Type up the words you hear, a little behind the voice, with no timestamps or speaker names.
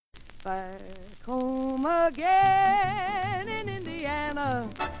Back home again in Indiana,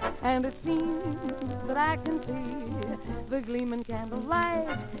 and it seems that I can see the gleaming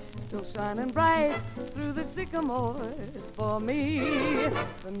candlelight still shining bright through the sycamores for me.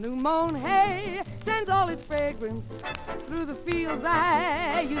 The new mown hay sends all its fragrance through the fields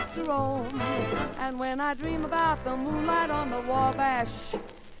I used to roam, and when I dream about the moonlight on the Wabash,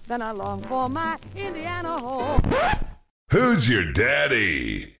 then I long for my Indiana home. Who's your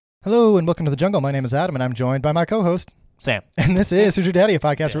daddy? Hello and welcome to the jungle. My name is Adam and I'm joined by my co-host, Sam. And this is Who's Your Daddy, a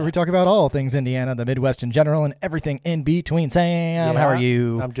podcast where we talk about all things Indiana, the Midwest in general, and everything in between. Sam, how are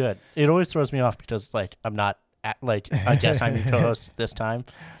you? I'm good. It always throws me off because, I'm not, I guess I'm your co-host this time.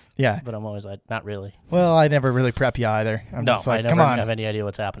 Yeah. But I'm always not really. Well, I never really prep you either. I'm just like, I never come on. have any idea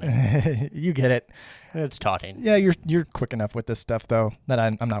what's happening. You get it. It's talking. Yeah, you're quick enough with this stuff, though, that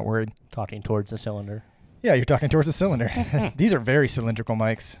I'm not worried. Talking towards the cylinder. Yeah, you're talking towards the cylinder. These are very cylindrical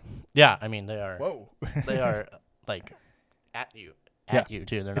mics. Yeah, I mean, they are. Whoa. They are, at you. You,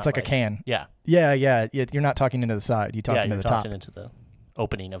 too. They're It's not like a can. Yeah. Yeah. You're not talking into the side. You talk into the top. You're talking into the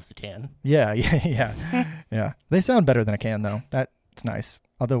opening of the can. Yeah. Yeah. They sound better than a can, though. That's nice.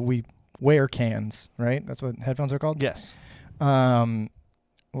 Although we wear cans, right? That's what headphones are called? Yes.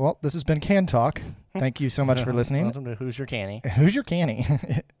 Well, this has been Can Talk. Thank you so much for listening. Welcome to Who's Your Canny? Who's your canny?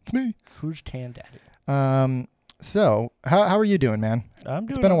 It's me. Who's Can Daddy? So, how are you doing, man?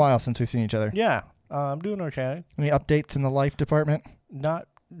 It's been a while since we've seen each other. Yeah. I'm doing okay. Any updates in the life department? Not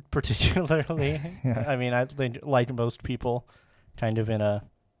particularly. Yeah. I mean, I think, like most people, kind of in a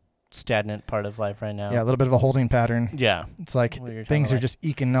stagnant part of life right now. Yeah, a little bit of a holding pattern. Yeah. It's like things are just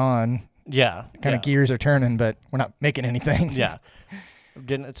eking on. Yeah. Kind of gears are turning, but we're not making anything. Yeah. I'm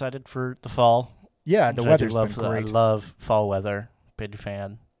getting excited for the fall. Yeah, the weather's been great. I love fall weather. Big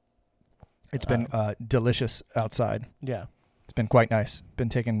fan. It's been delicious outside. Yeah. It's been quite nice. Been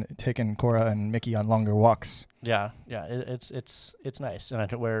taking Cora and Mickey on longer walks. Yeah. It's nice, and I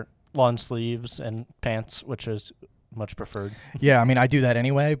can wear long sleeves and pants, which is much preferred. Yeah, I mean I do that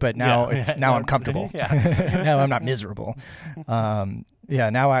anyway, but now I'm comfortable. Yeah. Now I'm not miserable.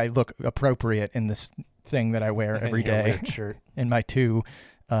 Now I look appropriate in this thing that I wear every day. Weird shirt. In my two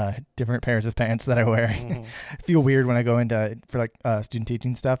different pairs of pants that I wear. Mm-hmm. I feel weird when I go into for student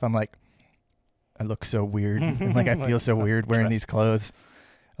teaching stuff. I'm like, I look so weird. And I feel so weird wearing these clothes.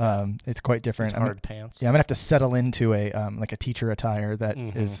 It's quite different. These hard pants. Yeah, I'm gonna have to settle into a a teacher attire that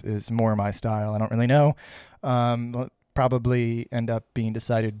is more my style. I don't really know. Will probably end up being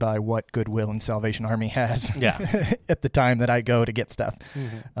decided by what Goodwill and Salvation Army has. Yeah. At the time that I go to get stuff.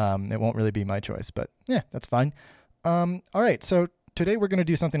 Mm-hmm. It won't really be my choice, but yeah, that's fine. All right, so today we're gonna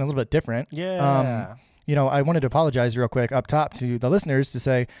do something a little bit different. Yeah. I wanted to apologize real quick up top to the listeners to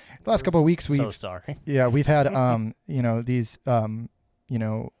say the last couple of weeks so sorry. Yeah, we've had these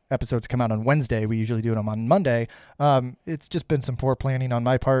episodes come out on Wednesday. We usually do them on Monday. It's just been some poor planning on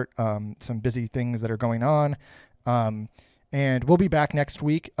my part, some busy things that are going on. And we'll be back next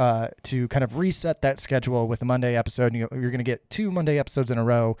week to kind of reset that schedule with the Monday episode. You're going to get 2 Monday episodes in a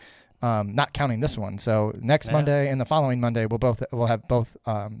row, not counting this one. So next Monday and the following Monday, we'll have both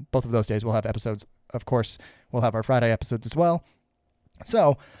of those days. We'll have episodes. Of course, we'll have our Friday episodes as well.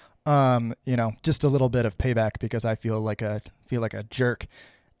 So, just a little bit of payback because I feel like a jerk.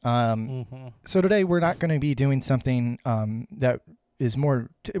 So today we're not going to be doing something that is more.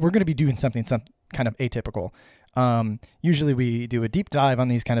 We're going to be doing something some kind of atypical. Usually we do a deep dive on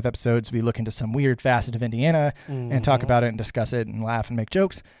these kind of episodes. We look into some weird facet of Indiana and talk about it and discuss it and laugh and make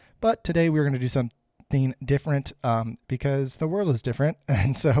jokes. But today we're going to do something different because the world is different.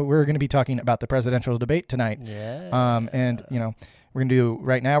 And so we're going to be talking about the presidential debate tonight. Yeah. We're going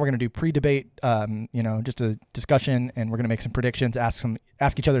to do pre-debate, just a discussion, and we're going to make some predictions, ask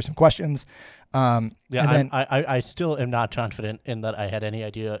each other some questions. I still am not confident in that I had any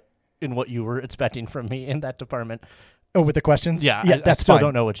idea in what you were expecting from me in that department. Oh, with the questions? Yeah, that's I still fine.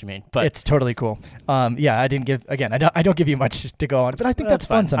 don't know what you mean, but it's totally cool. I didn't give I don't give you much to go on, but I think that's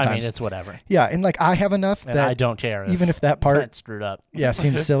fun sometimes. I mean, it's whatever. Yeah, and I have enough and that I don't care. Even if that part screwed up. Yeah,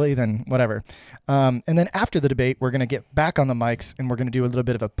 seems silly, then whatever. And then after the debate, we're going to get back on the mics and we're going to do a little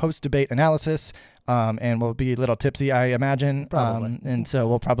bit of a post-debate analysis. And we'll be a little tipsy, I imagine. Probably. And so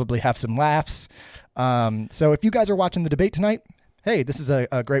we'll probably have some laughs. So if you guys are watching the debate tonight, hey, this is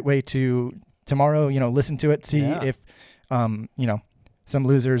a great way to tomorrow, listen to it, see if some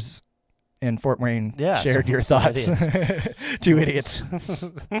losers in Fort Wayne Yeah, shared your some thoughts. Two idiots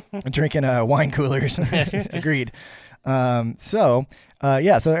drinking wine coolers. Agreed. So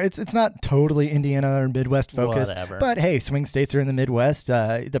it's not totally Indiana or Midwest focused, Whatever. but hey, swing states are in the Midwest.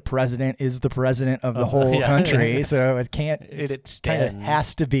 The president is the president of the whole country, so it can't. It kind of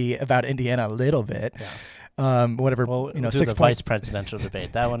has to be about Indiana a little bit. Yeah. Whatever. Well, you know, do 6 the vice presidential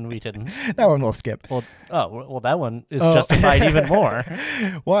debate. That one we didn't. That one we'll skip. Well, that one is justified even more.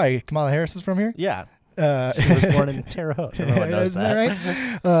 Why? Kamala Harris is from here? Yeah. She was born in Terre Haute. Everyone knows Isn't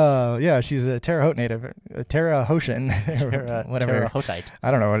that right? Yeah, she's a Terre Haute native, Terre Hautian, whatever. Terre Hautite.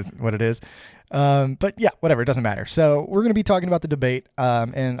 I don't know what it is. But yeah, whatever. It doesn't matter. So we're going to be talking about the debate.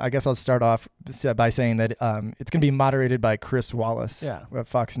 And I guess I'll start off by saying that it's going to be moderated by Chris Wallace of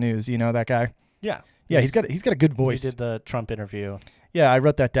Fox News. You know that guy? Yeah. Yeah, he's got a good voice. He did the Trump interview. Yeah, I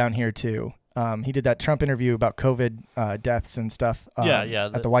wrote that down here too. He did that Trump interview about COVID deaths and stuff.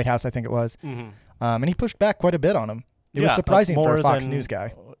 At the White House, I think it was. Mm-hmm. And he pushed back quite a bit on him. It was surprising for a Fox News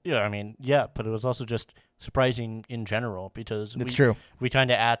guy. Yeah, I mean, but it was also just surprising in general because it's true. We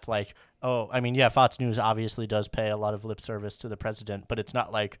kind of act like, Fox News obviously does pay a lot of lip service to the president, but it's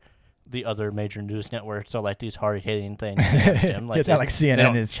not like the other major news networks are like these hard-hitting things against him. Like it's not like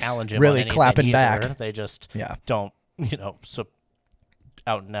CNN is challenge him really clapping either. back. They just don't,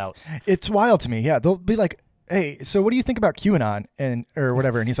 out and out. It's wild to me. Yeah, they'll be like, hey, so what do you think about QAnon or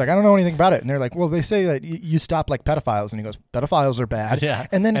whatever? And he's like, I don't know anything about it. And they're like, well, they say that you stop like pedophiles. And he goes, pedophiles are bad. Yeah.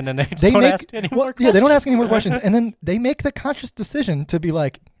 And then they don't ask any more questions. Yeah, they don't ask any more questions. And then they make the conscious decision to be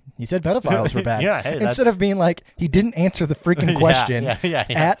like, he said pedophiles were bad. Instead of being like, he didn't answer the freaking question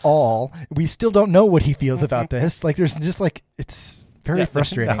at all. We still don't know what he feels about this. Like, there's just like, it's very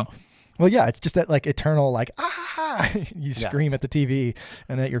frustrating. No. Well, yeah, it's just that like eternal like you scream at the TV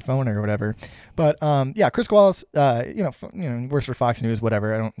and at your phone or whatever. But Chris Wallace, works for Fox News,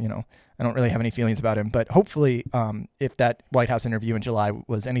 whatever. I don't really have any feelings about him. But hopefully, if that White House interview in July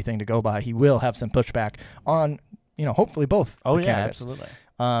was anything to go by, he will have some pushback on hopefully both the candidates. Absolutely.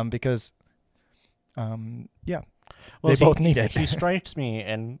 Because they both need it. He strikes me,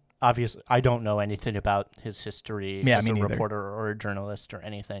 and obviously I don't know anything about his history as a reporter or a journalist or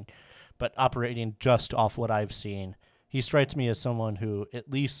anything. But operating just off what I've seen, he strikes me as someone who at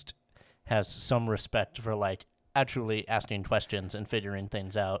least has some respect for like actually asking questions and figuring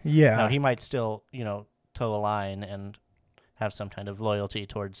things out. Yeah. Now he might still, toe a line and have some kind of loyalty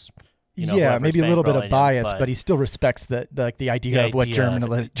towards. Maybe a little bit of bias, but he still respects the idea of what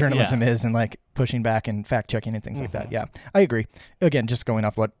journalism is and like pushing back and fact checking and things like that. Yeah, I agree. Again, just going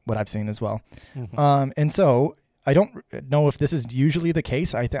off what I've seen as well. And so I don't know if this is usually the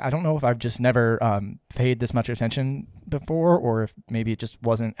case. I don't know if I've just never paid this much attention before, or if maybe it just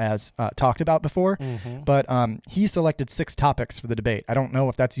wasn't as talked about before. But he selected 6 topics for the debate. I don't know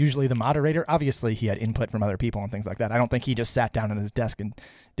if that's usually the moderator. Obviously, he had input from other people and things like that. I don't think he just sat down at his desk and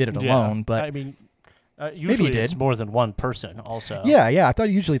did it alone. But I mean, usually maybe he did. It's more than one person also. Yeah. I thought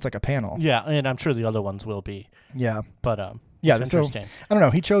usually it's like a panel. Yeah, and I'm sure the other ones will be. Yeah. But so I don't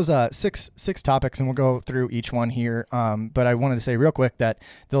know. He chose six topics, and we'll go through each one here. But I wanted to say real quick that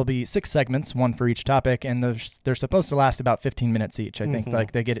there'll be 6 segments, one for each topic, and they're supposed to last about 15 minutes each. I think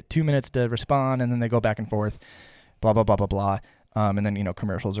like they get 2 minutes to respond, and then they go back and forth, blah blah blah blah blah, and then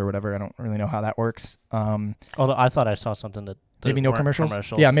commercials or whatever. I don't really know how that works. Although I thought I saw something that maybe no commercials.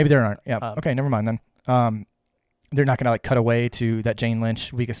 Yeah, maybe there aren't. Yeah. Okay, never mind then. They're not going to like cut away to that Jane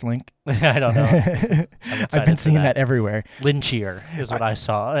Lynch weakest link. I don't know. I've been seeing that everywhere. Lynchier is what I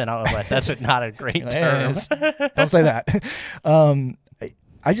saw, and I was like, that's not a great term. Don't say that.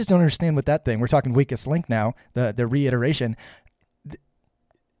 I just don't understand what that thing. We're talking weakest link now, the reiteration.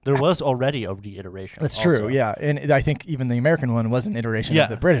 There was already a reiteration. That's true, yeah. And I think even the American one was an iteration of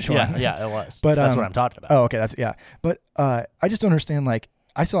the British one. Yeah, it was. But that's what I'm talking about. Oh, okay, But I just don't understand, like,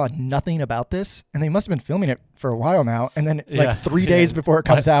 I saw nothing about this, and they must have been filming it for a while now. And then, 3 days before it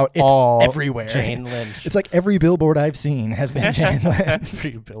comes out, it's all everywhere. Jane Lynch. It's like every billboard I've seen has been Jane Lynch.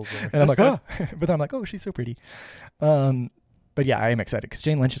 Every billboard. And I'm like, oh. But I'm like, oh, she's so pretty. But yeah, I am excited because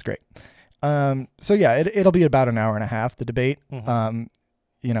Jane Lynch is great. So yeah, it'll be about an hour and a half, the debate. An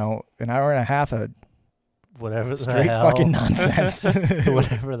hour and a half of whatever the straight hell. Fucking nonsense.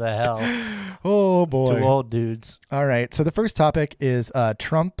 Whatever the hell. Oh boy. 2 old dudes. All right. So the first topic is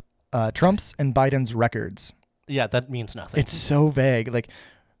Trump's and Biden's records. Yeah, that means nothing. It's so vague. Like,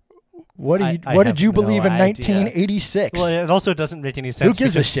 what did you believe in 1986? Well, it also doesn't make any sense. Who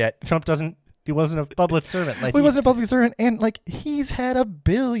gives a shit? Trump doesn't He wasn't a public servant. He wasn't a public servant, and like he's had a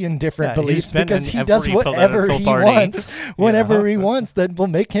billion different beliefs because he does whatever he wants, whenever he wants, that will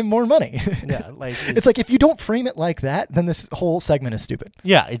make him more money. Yeah, like it's like if you don't frame it like that, then this whole segment is stupid.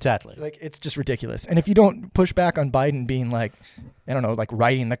 Yeah, exactly. Like it's just ridiculous. And if you don't push back on Biden being like, I don't know, like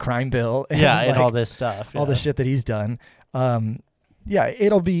writing the crime bill, and all this stuff, all the shit that he's done. Yeah,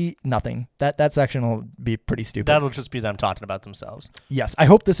 it'll be nothing. That section will be pretty stupid. That'll just be them talking about themselves. Yes, I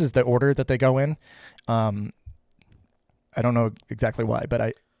hope this is the order that they go in. I don't know exactly why, but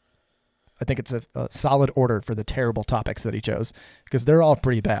I think it's a solid order for the terrible topics that he chose because they're all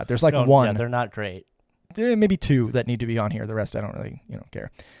pretty bad. There's like one. Yeah, they're not great. Maybe two that need to be on here. The rest I don't really care.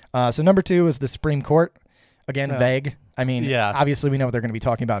 So number 2 is the Supreme Court. Again, vague. I mean, obviously we know what they're going to be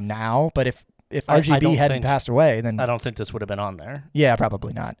talking about now, but if RGB hadn't passed away, then I don't think this would have been on there. Yeah,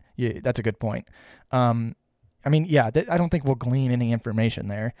 probably not. Yeah, that's a good point. I mean, I don't think we'll glean any information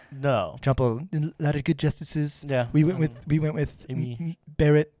there. No, jump a lot of good justices. Yeah, we went with Amy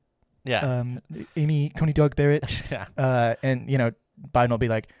Barrett. Yeah, Amy Coney Dog Barrett. Yeah, and Biden will be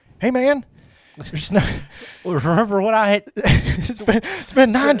like, "Hey, man." Remember what I had? It's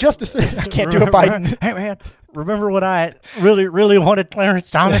been 9 justices. I can't do a Biden. Hey, man. Remember when I really, really wanted Clarence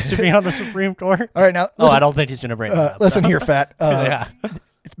Thomas to be on the Supreme Court? All right, now. Listen, I don't think he's going to bring it up. Listen here, Fat.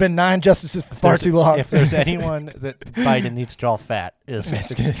 It's been 9 justices for far too long. If there's anyone that Biden needs to draw fat, it's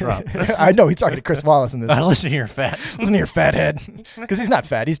Trump. I know. He's talking to Chris Wallace in this. Listen here, Fat. Listen here, fathead. Because he's not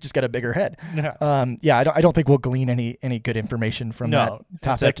fat. He's just got a bigger head. I don't think we'll glean any good information from that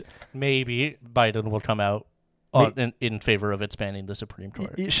topic. Maybe Biden will come out in favor of expanding the Supreme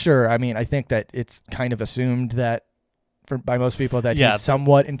Court. Sure. I mean, I think that it's kind of assumed that by most people that he's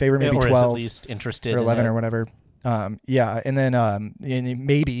somewhat in favor, maybe or 12 at least interested or 11 in or whatever. And then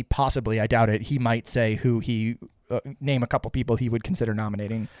maybe, possibly, I doubt it, he might say who he name a couple people he would consider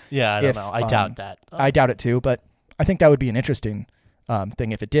nominating. Yeah, I don't know. I doubt that. I doubt it too, but I think that would be an interesting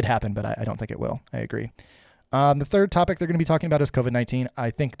thing if it did happen, but I don't think it will. I agree. The third topic they're going to be talking about is COVID-19.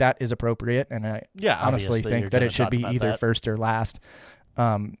 I think that is appropriate, and I honestly think that it should be either first or last.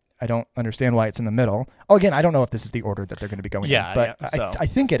 I don't understand why it's in the middle. Oh, again, I don't know if this is the order that they're going to be going in, but I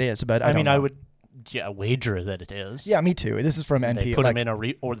think it is. But I mean, I would wager that it is. Yeah, me too. This is from NPR. They put them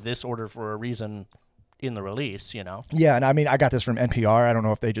in this order for a reason in the release, Yeah, and I mean, I got this from NPR. I don't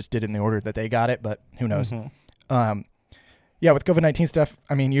know if they just did it in the order that they got it, but who knows? Mm-hmm. With COVID-19 stuff,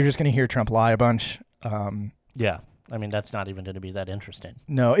 I mean, you're just going to hear Trump lie a bunch. Yeah, I mean, that's not even going to be that interesting.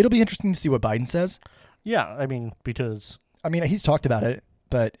 No, it'll be interesting to see what Biden says. Yeah, I mean, because he's talked about it,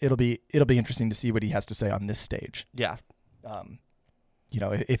 but it'll be interesting to see what he has to say on this stage. Yeah.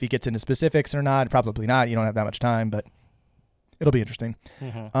 If he gets into specifics or not, probably not. You don't have that much time, but it'll be interesting.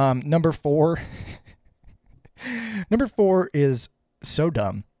 Mm-hmm. Number 4 is so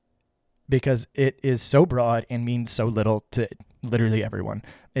dumb because it is so broad and means so little to literally everyone.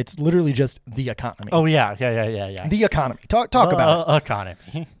 It's literally just the economy. Oh, yeah. The economy. Talk about it.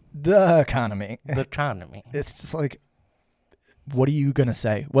 Economy. The economy. The economy. It's just like, what are you going to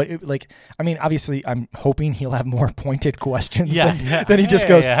say? Obviously, I'm hoping he'll have more pointed questions than he just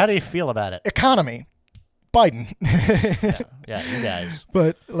goes, how do you feel about it? Economy. Biden. Yeah, you guys.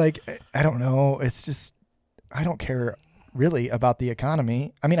 But, I don't know. It's just, I don't care really about the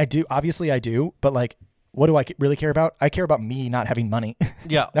economy. I mean, I do. Obviously, I do. But, what do I really care about? I care about me not having money.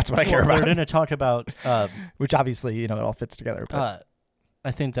 Yeah. That's what I care about. We're going to talk about... which, obviously, it all fits together. But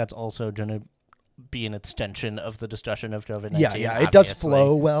I think that's also going to be an extension of the discussion of COVID-19. Yeah, it does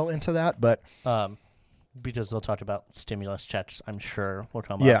flow well into that, but because they'll talk about stimulus checks, I'm sure will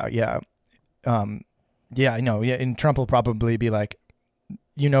come up. Yeah, I know. Yeah, and Trump will probably be like,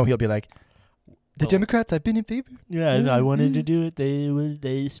 he'll be like, the Democrats, I've been in favor. Yeah, I wanted to do it.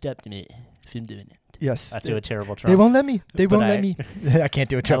 They stopped me from doing it. Yes, I do a terrible Trump. They won't let me. I can't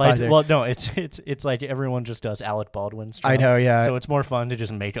do a Trump either. Well, no, it's like everyone just does Alec Baldwin's Trump. I know, yeah. So it's more fun to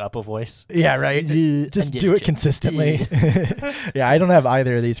just make up a voice. Yeah, right. Just do it consistently. Yeah, I don't have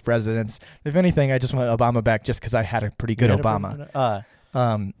either of these presidents. If anything, I just want Obama back just because I had a pretty good Obama.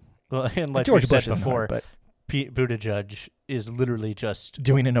 Well, and like George we said Bush before, but Pete Buttigieg is literally just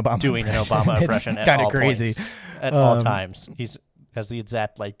doing an Obama impression at all crazy points, at all times. He's has the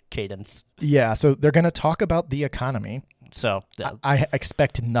exact cadence. Yeah, so they're going to talk about the economy. So I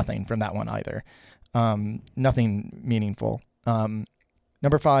expect nothing from that one either. Nothing meaningful.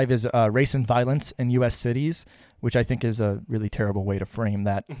 Number 5 is race and violence in U.S. cities, which I think is a really terrible way to frame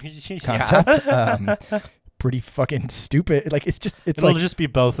that concept. Pretty fucking stupid. It'll just be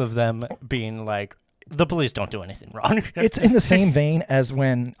both of them being like, the police don't do anything wrong. It's in the same vein as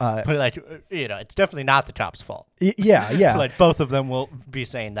when, but like, it's definitely not the cop's fault. Yeah. Like both of them will be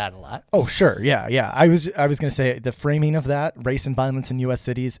saying that a lot. Oh, sure. Yeah. I was going to say the framing of that race and violence in U.S.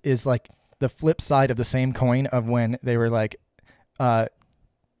 cities is like the flip side of the same coin of when they were like,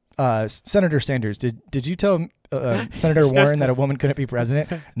 Senator Sanders, did you tell Senator Warren that a woman couldn't be president?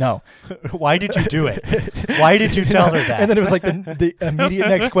 No. Why did you do it? Why did you tell her that? And then it was like the immediate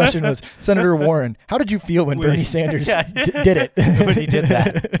next question was, Senator Warren, how did you feel when Bernie Sanders did it? When he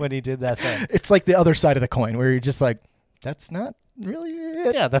did that thing. It's like the other side of the coin where you're just like, that's not really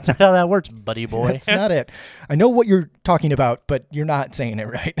it. Yeah, that's not how that works, buddy boy. That's not it. I know what you're talking about, but you're not saying it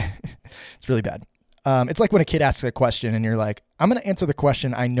right. It's really bad. It's like when a kid asks a question and you're like, I'm going to answer the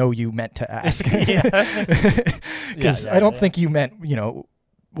question I know you meant to ask. Because I don't think you meant,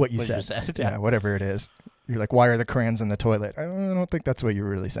 what you said. Yeah, whatever it is. You're like, why are the crayons in the toilet? I don't think that's what you were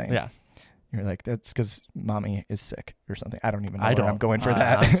really saying. Yeah. You're like, that's because mommy is sick or something. I don't even know where I'm going for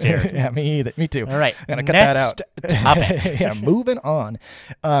that. I'm scared. Yeah, me either. Me too. All right. I'm going to cut that out. Topic. Yeah, moving on.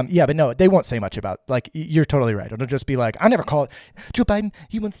 But no, they won't say much about, like, you're totally right. It'll just be like, I never called Joe Biden.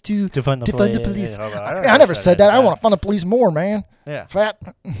 He wants to defund the police. I never said that. I want to fund the police more, man. Yeah. Fat.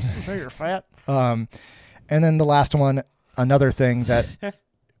 Sure, you're fat. And then the last one, another thing that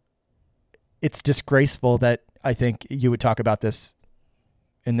it's disgraceful that I think you would talk about this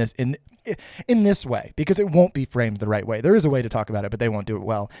in this way, because it won't be framed the right way. There is a way to talk about it, but they won't do it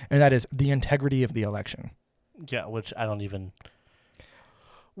well. And that is the integrity of the election. Yeah, which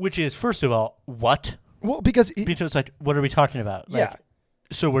is, first of all, what? Well, because like, what are we talking about? Like, yeah.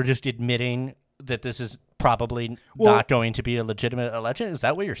 So we're just admitting that this is probably not going to be a legitimate election? Is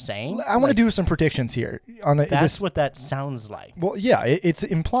that what you're saying? I want to do some predictions here. That's what that sounds like. Well, yeah, it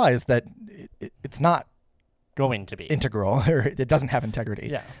implies that it's not going to be integral, or it doesn't have integrity.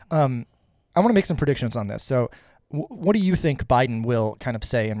 Yeah. I want to make some predictions on this. So what do you think Biden will kind of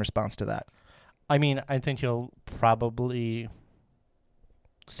say in response to that? I mean, I think he'll probably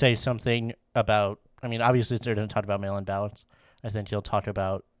say something about, obviously they're going to talk about mail-in ballots. I think he'll talk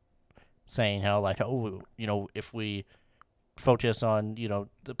about saying how, like, if we focus on,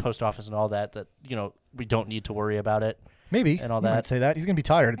 the post office and all that, we don't need to worry about it. Maybe. And all he that. Might say that. He's going to be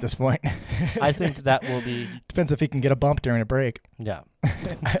tired at this point. I think that will be... Depends if he can get a bump during a break. Yeah.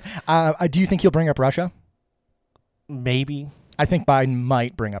 Do you think he'll bring up Russia? Maybe. I think Biden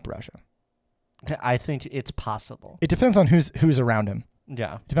might bring up Russia. I think it's possible. It depends on who's around him.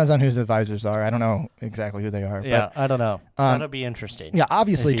 Yeah. Depends on who his advisors are. I don't know exactly who they are. Yeah, but, I don't know. That'll be interesting. Yeah,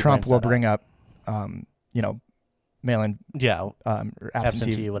 obviously Trump will bring up, mail-in,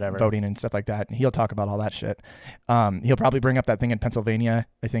 absentee whatever voting and stuff like that. And he'll talk about all that shit. He'll probably bring up that thing in Pennsylvania.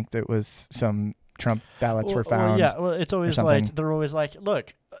 I think that was some Trump ballots were found. It's always like, they're always like,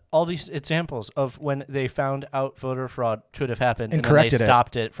 look, all these examples of when they found out voter fraud could have happened and then they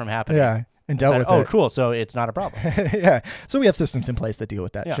stopped it from happening. Yeah. And dealt with it. Oh, cool. So it's not a problem. Yeah. So we have systems in place that deal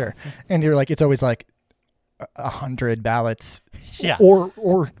with that. Yeah. Sure. And you're like, it's always like 100 ballots. Yeah. Or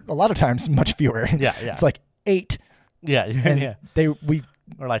a lot of times much fewer. Yeah. It's like 8. Yeah. And they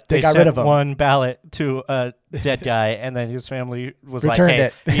got rid of him. One ballot to a dead guy, and then his family was returned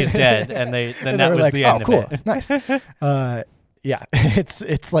like, "Hey, he's dead," and that was like, the end of it. Oh, cool, nice. Yeah,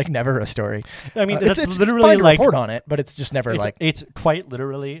 it's like never a story. I mean, it's literally fine to like report on it, but it's just never it's quite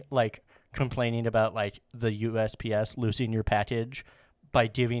literally like complaining about like the USPS losing your package by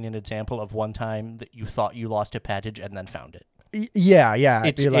giving an example of one time that you thought you lost a package and then found it. Yeah.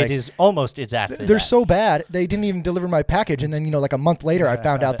 It is almost exactly they're so bad, they didn't even deliver my package. And then, like a month later, I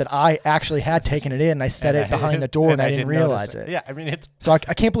found out that I actually had taken it in and I set it behind the door and I didn't realize it. Yeah, I mean, so I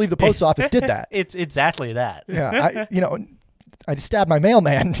can't believe the post office did that. It's exactly that. Yeah, I stabbed my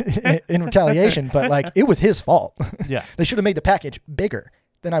mailman in retaliation, but like it was his fault. Yeah. They should have made the package bigger.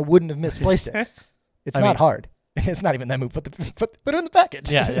 Then I wouldn't have misplaced it. It's not hard. It's not even them who put it in the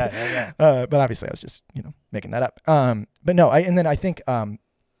package. Yeah. But obviously, I was just making that up. But no, I think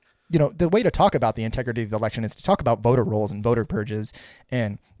the way to talk about the integrity of the election is to talk about voter rolls and voter purges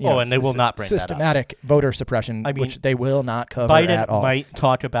and and they will not bring systematic voter suppression, which they will not cover Biden at all. Might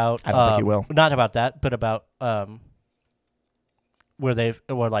talk about. I don't think he will. Not about that, but about where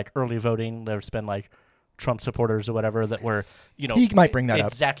like early voting. There's been like Trump supporters or whatever that were, he might bring that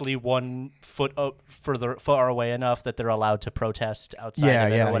exactly 1 foot far away enough that they're allowed to protest outside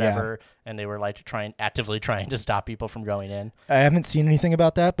of it or whatever, and they were like actively trying to stop people from going in. I haven't seen anything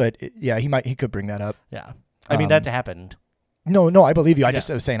about that, but he could bring that up. Yeah, I mean that happened. No, I believe you. I just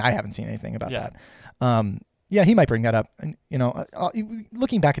was saying I haven't seen anything about that. He might bring that up. And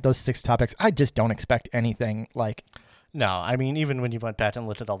looking back at those 6 topics, I just don't expect anything like. No, I mean, even when you went back and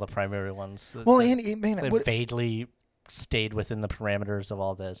looked at all the primary ones, they vaguely stayed within the parameters of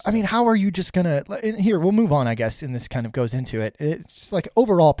all this. I mean, how are you just gonna? Here, we'll move on, I guess, and this kind of goes into it. It's just like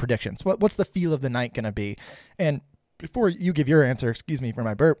overall predictions. What's the feel of the night gonna be? And before you give your answer, excuse me for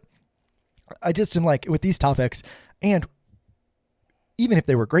my burp, I just am like, with these topics, and even if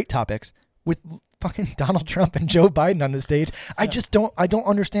they were great topics, with fucking Donald Trump and Joe Biden on the stage, I don't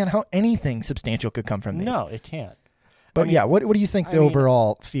understand how anything substantial could come from these. No, it can't. But what do you think the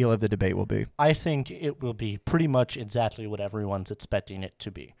overall feel of the debate will be? I think it will be pretty much exactly what everyone's expecting it to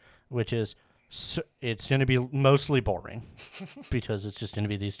be, which is it's going to be mostly boring because it's just going to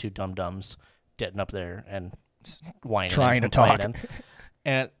be these two dum-dums getting up there and whining. Trying to talk.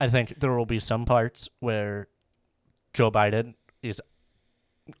 And I think there will be some parts where Joe Biden is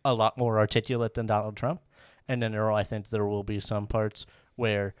a lot more articulate than Donald Trump. And then I think there will be some parts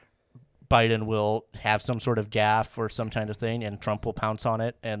where Biden will have some sort of gaffe or some kind of thing, and Trump will pounce on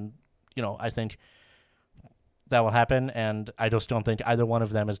it. And, I think that will happen. And I just don't think either one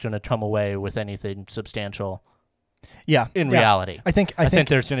of them is going to come away with anything substantial. Yeah. In reality. I think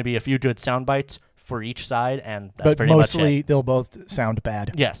there's going to be a few good sound bites for each side, and that's but pretty much mostly it. They'll both sound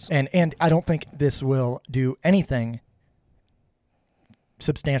bad. Yes. And I don't think this will do anything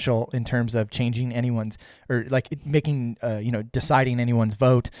substantial in terms of changing anyone's, or like making deciding anyone's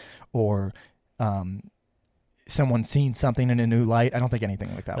vote, or someone seeing something in a new light. I don't think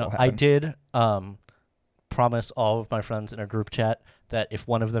anything like that will happen. I did promise all of my friends in a group chat that if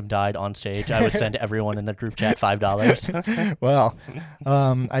one of them died on stage, I would send everyone in the group chat $5. Well,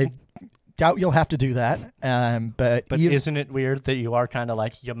 I doubt you'll have to do that. But isn't it weird that you are kind of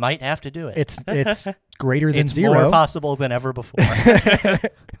like, you might have to do it? It's greater than it's zero. It's more possible than ever before.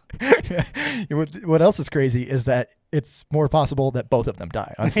 What else is crazy is that it's more possible that both of them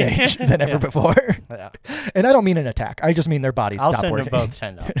die on stage than ever before. Yeah. And I don't mean an attack. I just mean their bodies stop working. I'll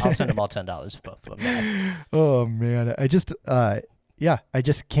send them all $10 if both of them die. Oh, man. I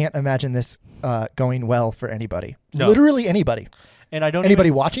just can't imagine this going well for anybody. No. Literally anybody. And anybody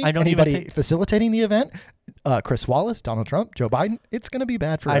watching, anybody facilitating the event, Chris Wallace, Donald Trump, Joe Biden, it's going to be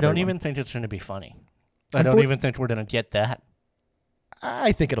bad for everyone. I don't even think it's going to be funny. I don't even think we're going to get that.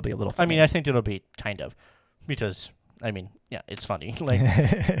 I think it'll be a little funny. I mean, I think it'll be kind of, because, it's funny.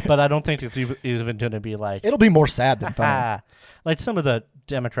 But I don't think it's even going to be like... It'll be more sad than funny. Like some of the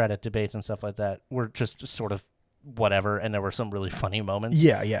Democratic debates and stuff like that were just sort of whatever, and there were some really funny moments.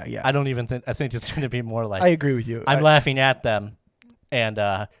 Yeah. I don't even think... I think it's going to be more like... I agree with you. I'm laughing at them, and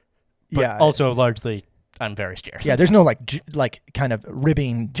also largely... I'm very scared. Yeah, there's no like kind of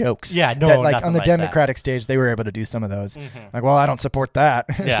ribbing jokes. Yeah, no, that, like on the like Democratic stage, they were able to do some of those. Mm-hmm. Like, well, I don't support that.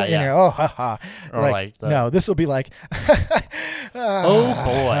 Yeah, yeah. Oh, ha ha. Or no, this will be like, oh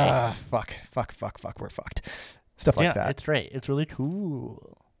boy, fuck, we're fucked. Stuff like that. Yeah, it's great. It's really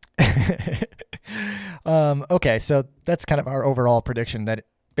cool. Okay, so that's kind of our overall prediction. That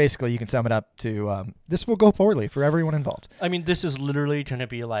basically you can sum it up to this will go poorly for everyone involved. I mean, this is literally going to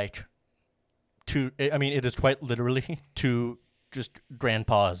be like. It is quite literally two just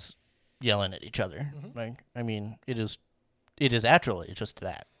grandpas yelling at each other. Mm-hmm. It is actually just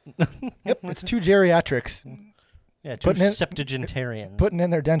that. Yep, it's two geriatrics. Yeah, two septuagenarians. Putting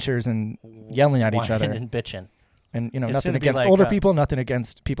in their dentures and yelling at each other. And bitching. And, nothing against older people, nothing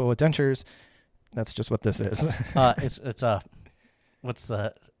against people with dentures. That's just what this is. What's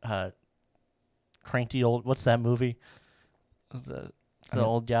the cranky old, what's that movie? The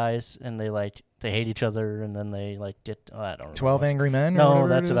old guys, and they hate each other, and then they get. Oh, I don't know. 12 Angry Men. No,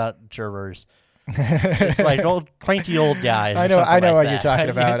 that's about jurors. It's like old cranky old guys. I know what you're talking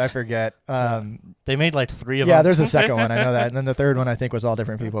about. I forget. They made 3 of them. Yeah, there's a second one. I know that, and then the third one I think was all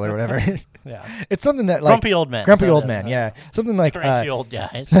different people or whatever. Yeah, it's something that grumpy old men. Grumpy old men. Yeah, something like cranky old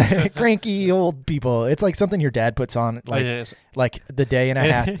guys. Cranky old people. It's like something your dad puts on like the day and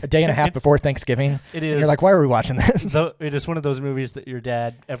a half before Thanksgiving. It is. And you're like, why are we watching this? It is one of those movies that your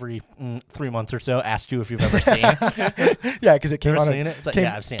dad every 3 months or so asks you if you've ever seen. Yeah, because it came on. Seen it? It's like,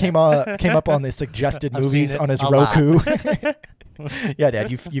 yeah, I've seen came it. Came up on the suggested movies on his Roku. Yeah,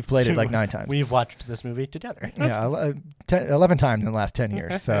 Dad, you've played it 9 times. We've watched this movie together. Yeah, 11 times in the last 10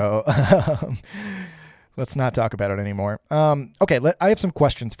 years. So let's not talk about it anymore. Okay, I have some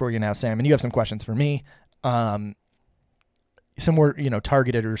questions for you now, Sam, and you have some questions for me. Some more,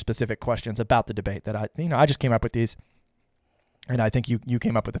 targeted or specific questions about the debate that I just came up with these, and I think you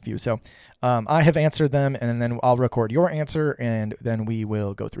came up with a few. So I have answered them, and then I'll record your answer, and then we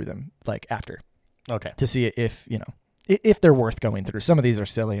will go through them after. Okay. To see if they're worth going through. Some of these are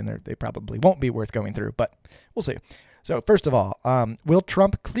silly, and they probably won't be worth going through, but we'll see. So first of all, will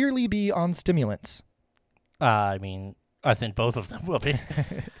Trump clearly be on stimulants? I think both of them will be.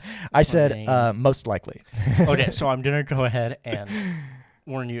 I said most likely. Okay, so I'm going to go ahead and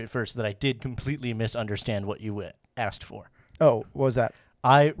warn you at first that I did completely misunderstand what you asked for. Oh, what was that?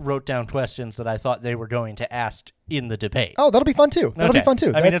 I wrote down questions that I thought they were going to ask in the debate. Oh, that'll be fun too. That'll be fun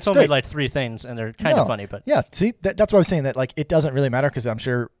too. I mean, it's only like 3 things, and they're kind of funny. But yeah, see, that's what I was saying. That like it doesn't really matter because I'm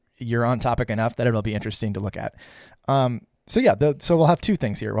sure you're on topic enough that it'll be interesting to look at. So yeah, so we'll have 2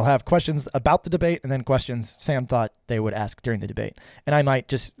 things here. We'll have questions about the debate and then questions Sam thought they would ask during the debate. And I might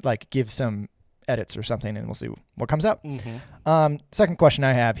just like give some edits or something and we'll see what comes out. Mm-hmm. Second question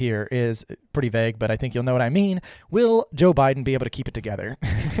I have here is pretty vague, but I think you'll know what I mean. Will Joe Biden be able to keep it together?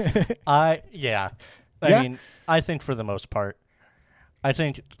 I mean, I think for the most part, I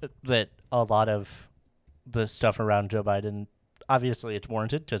think that a lot of the stuff around Joe Biden, obviously it's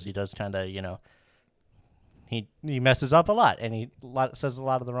warranted because he does kind of, he messes up a lot, and he says a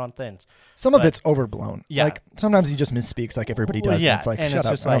lot of the wrong things. Some of it's overblown. Yeah. Like, sometimes he just misspeaks like everybody does. Yeah, and it's like, and shut it's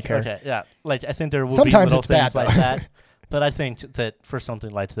up, just I don't like, care. okay, yeah. Like, I think there will Sometimes be little it's bad, things like though. that. But I think that for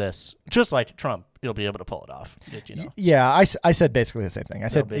something like this, just like Trump, you'll be able to pull it off. Yeah, I said basically the same thing. I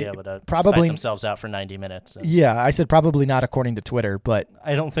said be able to probably psych themselves out for 90 minutes. Yeah, I said probably not according to Twitter, but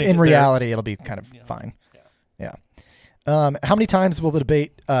I don't think in reality it'll be kind of fine. Yeah. How many times will the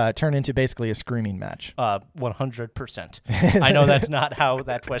debate turn into basically a screaming match? 100%. I know that's not how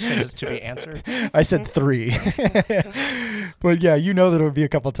that question is to be answered. I said 3. But yeah, you know that it'll be a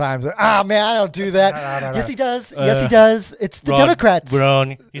couple times. Ah, man, I don't do that. No. Yes, he does. Yes, he does. It's the Democrats.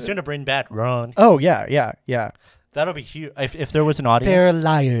 Wrong. He's going to bring back wrong. Oh, yeah. That'll be huge. If there was an audience. They're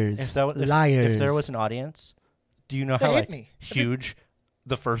liars. If there was an audience, do you know how huge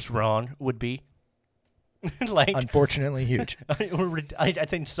the first wrong would be? Like, unfortunately huge. I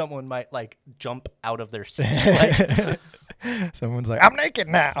think someone might jump out of their seat. Someone's like, I'm naked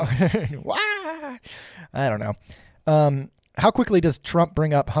now. Why? I don't know. How quickly does Trump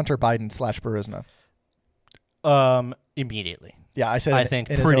bring up Hunter Biden /Burisma? Immediately. Yeah, I said I think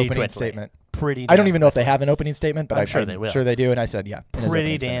in his pretty opening quickly. statement. I don't even know if they have an opening statement, but I'm sure they will. Sure they do, and I said yeah.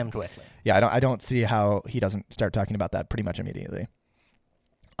 Pretty damn quickly. Yeah, I don't see how he doesn't start talking about that pretty much immediately.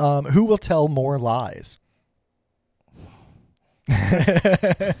 Who will tell more lies?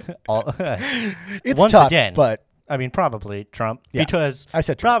 It's once tough, again, but I mean, probably Trump. Yeah, because I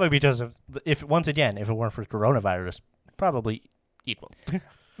said Trump. probably because of if it weren't for coronavirus, probably equal.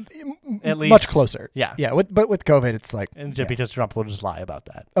 At least much closer. Yeah. But with COVID, it's like because Trump will just lie about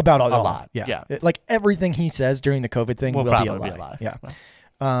that. About a lot. Yeah. Like everything he says during the COVID thing will probably be a lie. Yeah.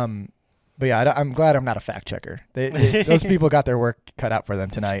 But yeah, I'm glad I'm not a fact checker. Those people got their work cut out for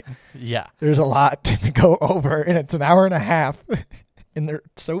them tonight. Yeah. There's a lot to go over, and it's an hour and a half, and they're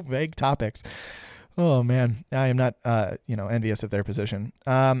so vague topics. Oh man, I am not, envious of their position.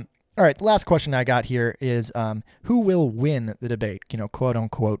 All right, the last question I got here is, who will win the debate? Quote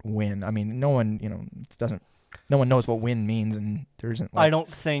unquote win. I mean, no one knows what win means, and there isn't. I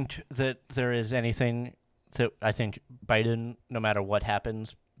don't think that there is anything that I think Biden, no matter what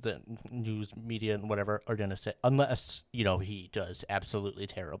happens, the news media and whatever are going to say, unless, he does absolutely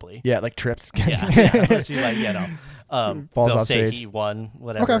terribly. Yeah, like trips. Yeah, unless he falls they'll off say stage. he won,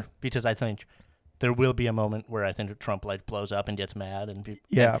 whatever. Okay. Because I think there will be a moment where I think Trump blows up and gets mad, and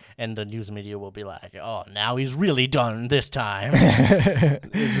and the news media will be like, "Oh, now he's really done this time."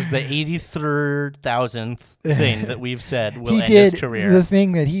 This is the 83,000th thing that we've said will end his career. He did the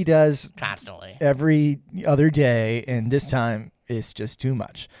thing that he does constantly every other day, and this time it's just too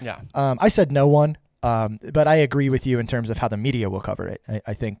much. Yeah. I said no one, but I agree with you in terms of how the media will cover it.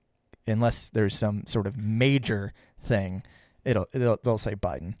 I think unless there's some sort of major thing, they'll say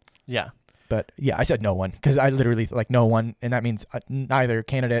Biden. Yeah. But yeah, I said no one because I literally no one, and that means neither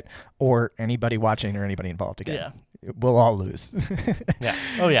candidate or anybody watching or anybody involved again. Yeah. We'll all lose. Yeah.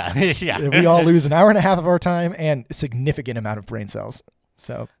 Oh yeah. Yeah. We all lose an hour and a half of our time and a significant amount of brain cells.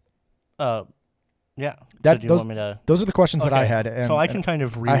 So. Yeah. So do you want me to? Those are the questions that I had. And, so I can kind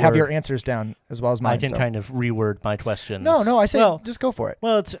of reword. I have your answers down as well as mine. I can kind of reword my questions. No. I say just go for it.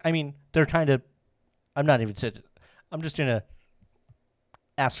 Well, they're kind of. I'm not even saying. I'm just gonna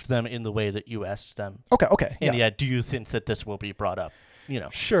ask them in the way that you asked them. Okay. And do you think that this will be brought up?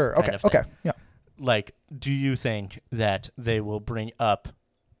 Sure. Okay. Yeah. Do you think that they will bring up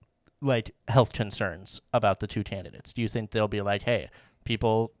health concerns about the two candidates? Do you think they'll be like, hey,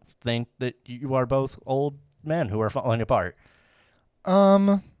 people think that you are both old men who are falling apart?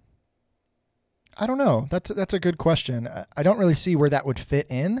 I don't know. That's a good question. I don't really see where that would fit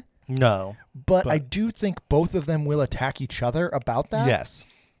in. No. But I do think both of them will attack each other about that. Yes.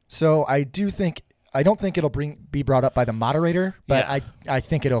 So I don't think it'll be brought up by the moderator, but I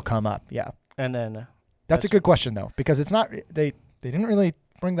think it'll come up. Yeah. And then That's a good question though, because it's not they didn't really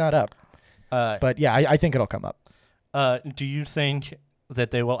bring that up. But yeah, I think it'll come up. Do you think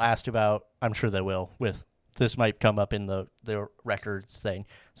that they will ask about? I'm sure they will. This might come up in the records thing,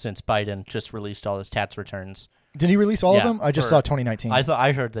 since Biden just released all his tax returns. Did he release all of them? I just saw 2019.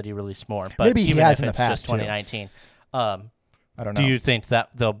 I heard that he released more, but maybe he has in the it's past. Just 2019. I don't know. Do you think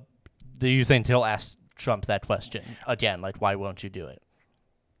that Do you think he'll ask Trump that question again? Like, why won't you do it?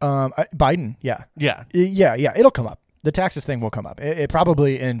 Biden, yeah. It'll come up. The taxes thing will come up. It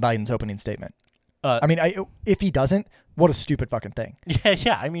probably in Biden's opening statement. I mean, if he doesn't, what a stupid fucking thing.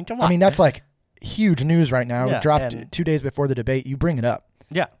 Yeah. I mean, come on. I mean, that's like huge news right now. Dropped 2 days before the debate. You bring it up.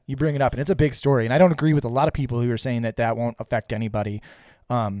 Yeah. You bring it up, and it's a big story. And I don't agree with a lot of people who are saying that won't affect anybody.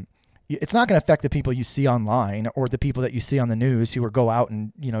 It's not going to affect the people you see online or the people that you see on the news who go out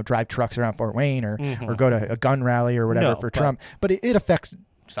and drive trucks around Fort Wayne or go to a gun rally or whatever for Trump. But it affects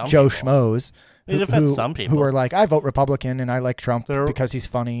Joe Schmoes. It affects some people who are like, I vote Republican and I like Trump because he's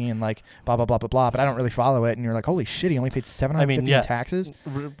funny and like blah blah blah blah blah. But I don't really follow it. And you're like, holy shit, he only paid $750 in taxes.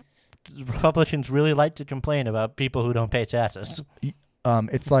 Republicans really like to complain about people who don't pay taxes.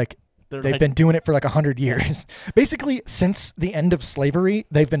 It's like they've been doing it for like 100 years. Basically, since the end of slavery,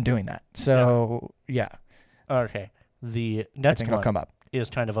 they've been doing that. So yeah. Okay. The next one it'll come up. Is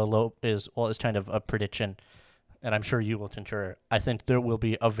kind of a prediction. And I'm sure you will concur. I think there will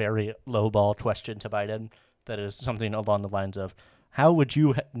be a very low-ball question to Biden that is something along the lines of, how would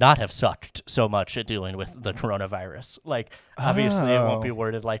you not have sucked so much at dealing with the coronavirus? Like, obviously, it won't be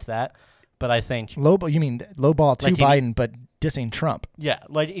worded like that, but I think... Low-ball, you mean low-ball to Biden, but dissing Trump. Yeah,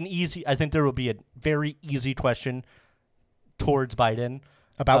 like I think there will be a very easy question towards Biden.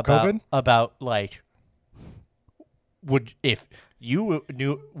 About COVID? About, like, would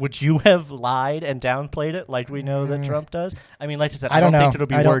you have lied and downplayed it like we know that Trump does? I mean, like I said, I don't think it'll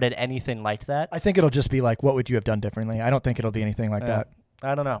be worded anything like that. I think it'll just be like, what would you have done differently? I don't think it'll be anything like that.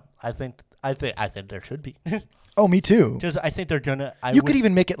 I don't know. I think there should be. Oh, me too. Because I think they're gonna. You could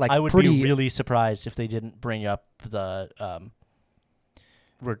even make it like I would be really surprised if they didn't bring up the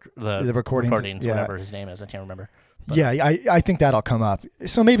recordings, whatever his name is. I can't remember. But. Yeah, I think that'll come up.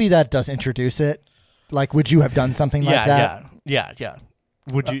 So maybe that does introduce it. Like, would you have done something like that? Yeah.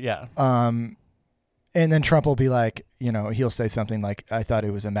 Would you? Yeah. And then Trump will be like, he'll say something like, "I thought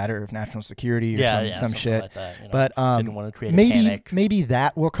it was a matter of national security" or some shit. Like that, But didn't want to create a panic. Maybe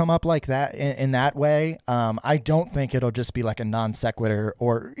that will come up like that in that way. I don't think it'll just be like a non sequitur,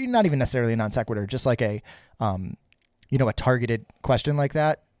 or not even necessarily a non sequitur, just like a a targeted question like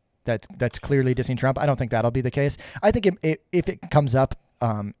that. That's clearly dissing Trump. I don't think that'll be the case. I think if it comes up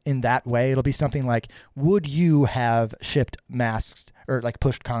in that way, it'll be something like, would you have shipped masks or like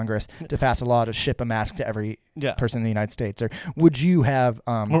pushed Congress to pass a law to ship a mask to every person in the United States? Or would you have...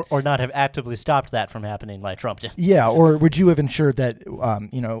 or not have actively stopped that from happening like Trump did? Yeah, or would you have ensured that,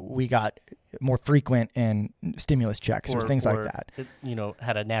 we got more frequent and stimulus checks or things like that?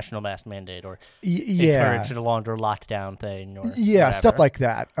 Had a national mask mandate or encouraged a longer lockdown thing or whatever. Stuff like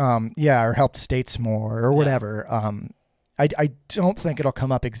that. Or helped states more or whatever. I don't think it'll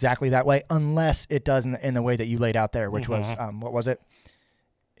come up exactly that way unless it does in the way that you laid out there, which was what was it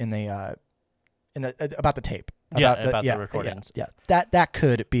in the about the tape? About the recordings. Yeah. That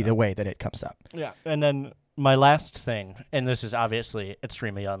could be the way that it comes up. Yeah, and then my last thing, and this is obviously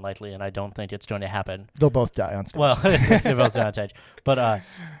extremely unlikely, and I don't think it's going to happen. They'll both die on stage. Well, they both die on stage, but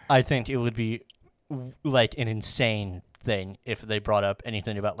I think it would be like an insane thing if they brought up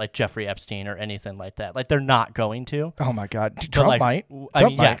anything about like Jeffrey Epstein or anything like that. Like, they're not going to. Oh my God, Trump might.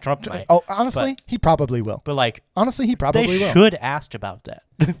 Trump might. Oh, honestly, he probably will. But like, honestly, he probably will. They should ask about that.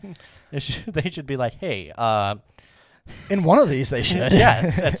 They should be like, hey. In one of these, they should.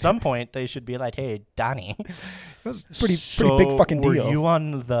 Yeah, at some point, they should be like, hey, Donnie. It was pretty big fucking deal. Were you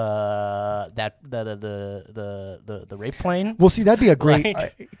on the rape plane? Well, see, that'd be a great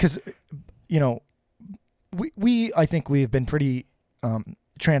because we I think we've been pretty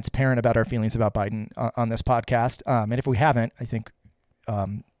transparent about our feelings about Biden on this podcast. And if we haven't, I think I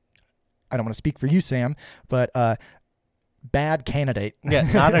don't want to speak for you, Sam, but bad candidate. Yeah,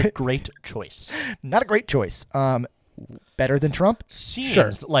 not a great choice. Not a great choice. Better than Trump?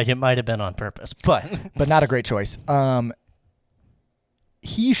 Seems like it might have been on purpose, but not a great choice.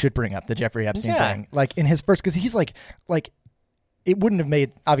 He should bring up the Jeffrey Epstein thing, like in his first, because he's like it wouldn't have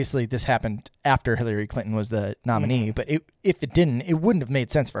made. Obviously, this happened after Hillary Clinton was the nominee, but if it didn't, it wouldn't have made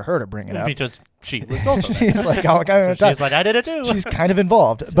sense for her to bring it up because she was also. She's like, she's like, I did it too. She's kind of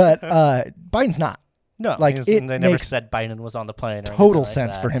involved, but Biden's not. No, like they never said Biden was on the plane. Total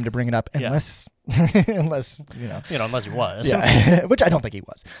sense for him to bring it up, unless unless he was, which I don't think he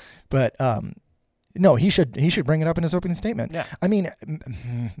was. But No, he should bring it up in his opening statement. Yeah. I mean,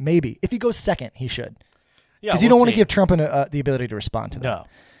 maybe if he goes second, he should. Yeah, because you don't want to give Trump the ability to respond to that.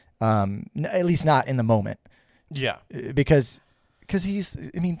 No. At least not in the moment. Yeah. Because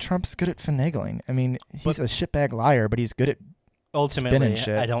Trump's good at finagling. I mean, he's a shitbag liar, but he's good at ultimately spinning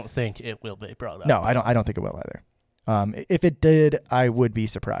shit. I don't think it will be brought up. No, I don't think it will either. If it did, I would be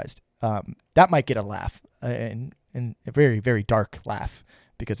surprised. That might get a laugh, and a very, very dark laugh,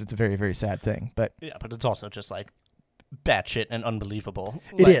 because it's a very, very sad thing. But yeah, but it's also just like batshit and unbelievable.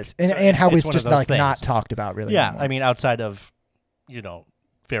 It is, and how it's just like things. Not talked about really. Yeah, anymore. I mean, outside of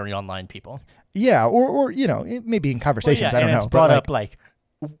very online people. Yeah, or maybe in conversations. Well, yeah, I don't and know. It's brought up like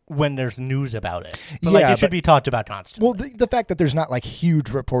when there's news about it. But yeah, it should be talked about constantly. Well, the fact that there's not like huge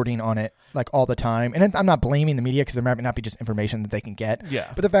reporting on it like all the time, and I'm not blaming the media because there might not be just information that they can get.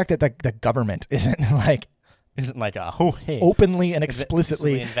 Yeah. But the fact that the government isn't like openly and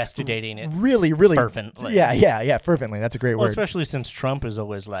explicitly investigating it. Really fervently. Yeah, fervently. That's a great word. Especially since Trump is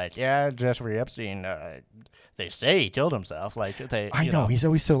always like, Jeffrey Epstein. They say he killed himself. Like I know he's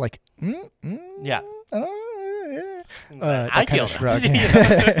always so like, yeah. I killed him. Shrug. You're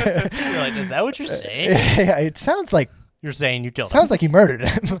like, is that what you're saying? Yeah, it sounds like you're saying you killed him. Sounds like you murdered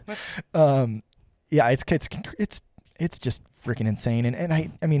him. Yeah, it's just freaking insane. And I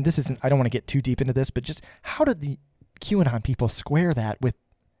mean, this isn't. I don't want to get too deep into this, but just how did the QAnon people square that with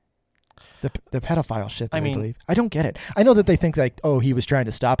the pedophile shit that they believe? I don't get it. I know that they think like, oh, he was trying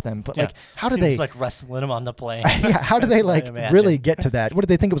to stop them, but like, how did he they? Was like wrestling him on the plane. Yeah, how did they like really get to that? What did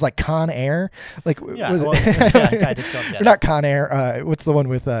they think it was like Con Air? Like, was it? I just don't get or not Con Air. What's the one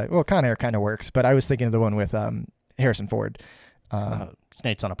with? Well, Con Air kind of works, but I was thinking of the one with Harrison Ford.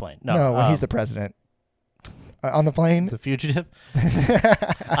 Snakes on a plane. No, when he's the president. On the plane? The Fugitive?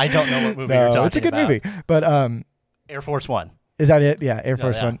 I don't know what movie you're talking about. It's a good movie. But Air Force One. Is that it? Yeah, Air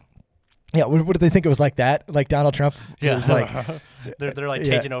Force One. Yeah, what did they think it was like that? Like Donald Trump? Yeah. It was like they're like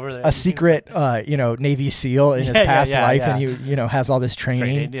taking over a secret Navy SEAL in his past life, and he has all this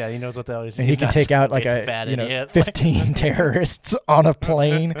training. Yeah, he knows what the hell he's and he can take out like a 15 terrorists on a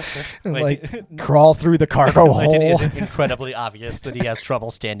plane and like crawl through the cargo hole. It isn't incredibly obvious that he has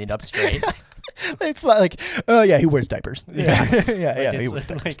trouble standing up straight. It's like, oh yeah, he wears diapers. Yeah, yeah, he wears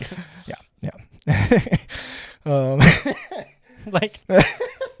diapers.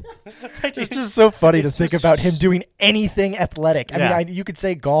 It's just so funny to think about him doing anything athletic. I mean, you could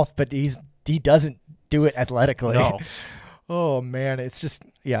say golf, but he doesn't do it athletically. No. Oh man, it's just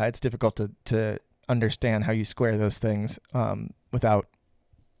it's difficult to understand how you square those things without.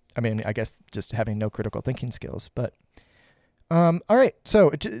 I mean, I guess just having no critical thinking skills. But all right,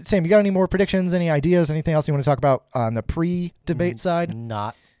 so Sam, you got any more predictions? Any ideas? Anything else you want to talk about on the pre-debate side?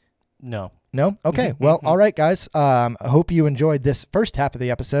 No. No? Okay. Well, all right, guys. I hope you enjoyed this first half of the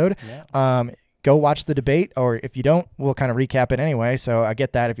episode. Yeah. Go watch the debate, or if you don't, we'll kind of recap it anyway. So I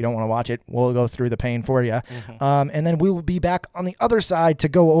get that. If you don't want to watch it, we'll go through the pain for you. And then we will be back on the other side to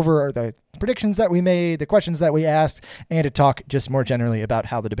go over the predictions that we made, the questions that we asked, and to talk just more generally about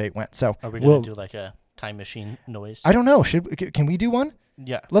how the debate went. So are we going to do like a time machine noise? I don't know. Can we do one?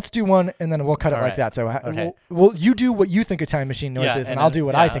 Yeah. Let's do one, and then we'll cut it like that. So okay. Well, you do what you think a time machine noise is, and I'll do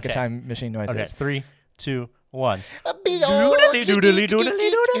what I think a time machine noise is. 3, 2, 1.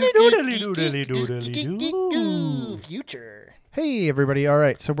 Future. Hey, everybody. All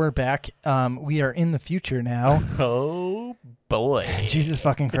right, so we're back. We are in the future now. Oh, boy. Jesus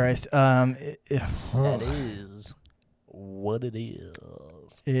fucking Christ. That is what it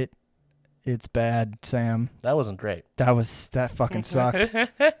is. It's bad, Sam. That wasn't great. That fucking sucked.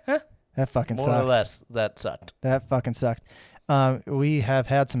 That fucking sucked. More or less, that sucked. That fucking sucked. We have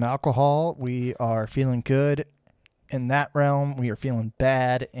had some alcohol. We are feeling good in that realm. We are feeling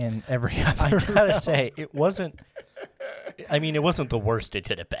bad in every other I gotta realm. say, it wasn't the worst it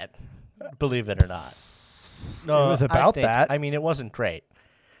could have been, believe it or not. No, it was about that. I mean, it wasn't great.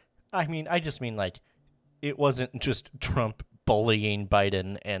 I mean, I just mean like, it wasn't just Trump bullying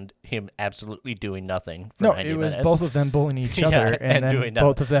Biden and him absolutely doing nothing for 90 minutes. No, it was both of them bullying each other and then doing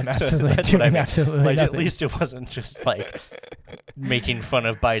both of them absolutely doing absolutely like, nothing. At least it wasn't just like making fun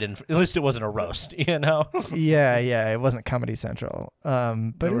of Biden. At least it wasn't a roast, you know? Yeah, it wasn't Comedy Central.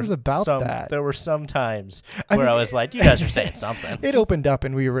 But it was about that. There were some times where I was like, you guys are saying something. It opened up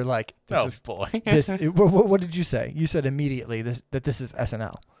and we were like, boy. What did you say? You said immediately that this is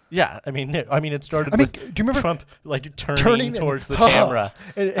SNL. Yeah, I mean, it started with do you remember Trump like turning towards the camera,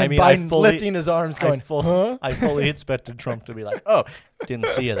 and Biden lifting his arms, going, I fully expected Trump to be like, "Oh, didn't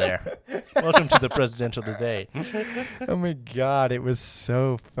see you there. Welcome to the presidential debate." Oh my God, it was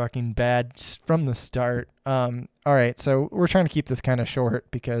so fucking bad from the start. All right, so we're trying to keep this kind of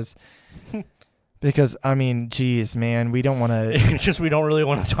short because Because, I mean, geez, man, we don't want to... It's just we don't really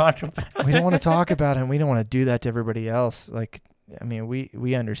want to talk about it. We don't want to talk about it, and we don't want to do that to everybody else. Like, I mean,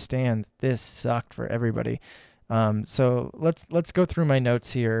 we understand this sucked for everybody. So let's go through my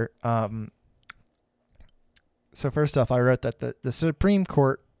notes here. So first off, I wrote that the Supreme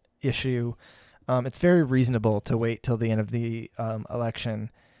Court issue, it's very reasonable to wait till the end of the election.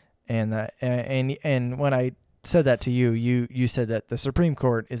 And when I said that to you, you said that the Supreme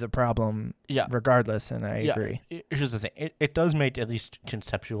Court is a problem regardless, and I agree. Here's the thing. It does make at least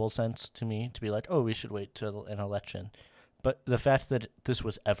conceptual sense to me to be like, oh, we should wait till an election. But the fact that this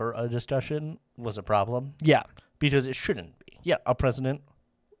was ever a discussion was a problem. Yeah. Because it shouldn't be. Yeah, a president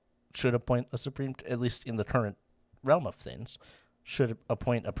should appoint a at least in the current realm of things, should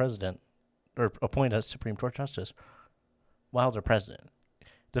appoint a president or appoint a Supreme Court justice while they're president.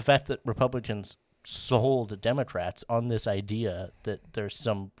 The fact that Republicans sold Democrats on this idea that there's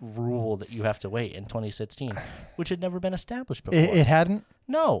some rule that you have to wait in 2016, which had never been established before. It hadn't?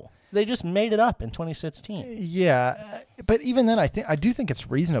 No. They just made it up in 2016. Yeah. But even then, I do think it's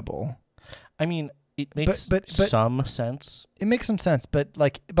reasonable. I mean, it makes some sense. It makes some sense, but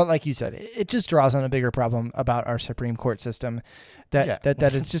like you said, it just draws on a bigger problem about our Supreme Court system that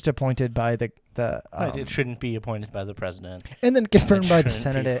it's just appointed by the it shouldn't be appointed by the president, and then confirmed by the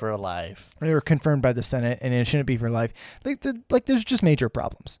Senate for life, or confirmed by the Senate, and it shouldn't be for life. Like there's just major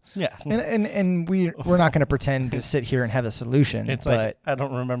problems. Yeah, and we're not going to pretend to sit here and have a solution. It's but like, I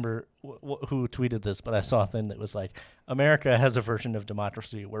don't remember who tweeted this, but I saw a thing that was like, America has a version of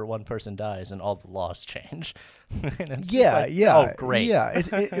democracy where one person dies and all the laws change. Yeah. Oh, great. Yeah,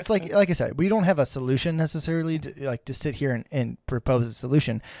 it's like I said, we don't have a solution necessarily to sit here and propose a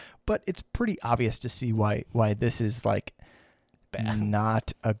solution, but it's pretty obvious to see why this is like bad.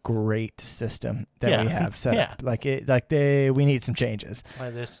 Not a great system that we have set up. We need some changes.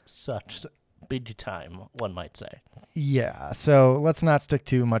 Why this sucks big time, one might say. Yeah, so let's not stick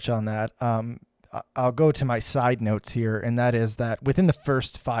too much on that. I'll go to my side notes here, and that is that within the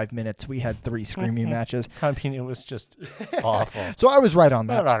first 5 minutes, we had 3 screaming matches. I mean, it was just awful. So I was right on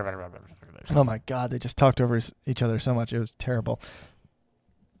that. Oh my God, they just talked over each other so much. It was terrible.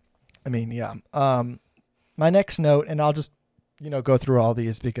 I mean, yeah. My next note, and I'll just, go through all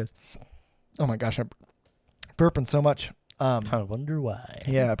these because, oh my gosh, I'm burping so much. I wonder why.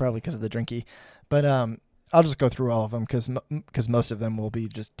 Yeah, probably because of the drinky. But I'll just go through all of them because most of them will be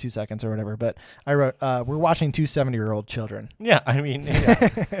just 2 seconds or whatever. But I wrote, we're watching 2 70-year-old children. Yeah, I mean,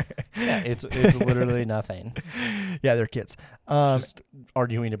 it's literally nothing. Yeah, they're kids. Just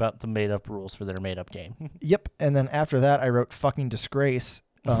arguing about the made-up rules for their made-up game. Yep, and then after that, I wrote fucking disgrace.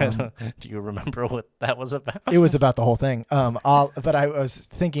 Do you remember what that was about? It was about the whole thing. But I was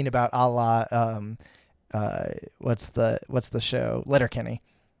thinking about a la, what's the show? Letterkenny.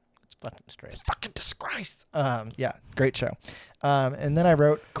 Fucking disgrace. Yeah, great show. And then I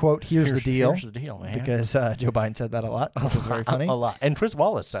wrote, quote, here's the deal. Here's the deal, man. Because Joe Biden said that a lot, which was very funny. A lot. And Chris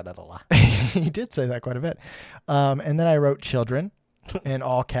Wallace said it a lot. He did say that quite a bit. And then I wrote children in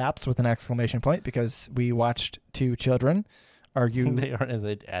all caps with an exclamation point because we watched 2 children argue.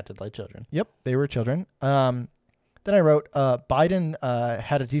 They acted like children. Yep, they were children. Then I wrote, Biden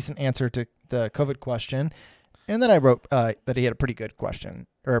had a decent answer to the COVID question. And then I wrote that he had a pretty good question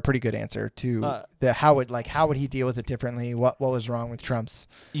or a pretty good answer to how would he deal with it differently? What was wrong with Trump's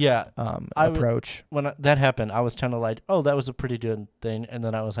approach? When that happened, I was kind of like, oh, that was a pretty good thing, and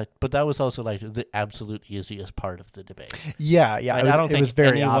then I was like, but that was also like the absolute easiest part of the debate. Yeah, I don't think it was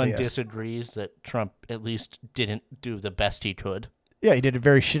very anyone obvious. Disagrees that Trump at least didn't do the best he could. Yeah, he did a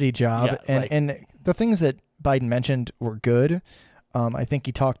very shitty job, Yeah, and the things that Biden mentioned were good. I think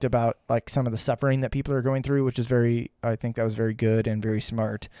he talked about like some of the suffering that people are going through, which is I think that was very good and very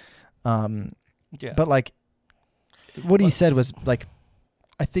smart. But like what he said was like,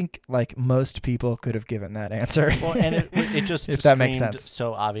 I think like most people could have given that answer. Well, and it just if that makes sense.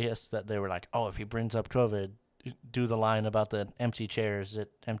 So obvious that they were like, oh, if he brings up COVID, do the line about the empty chairs at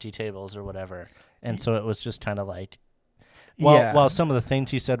empty tables or whatever. And so it was just kind of like, while some of the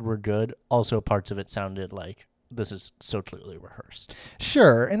things he said were good, also parts of it sounded like, this is so clearly rehearsed.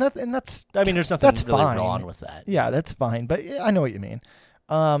 Sure, and that's. I mean, there's nothing really wrong with that. Yeah, that's fine, but I know what you mean.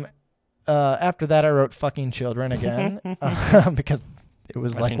 After that, I wrote "fucking children" again because it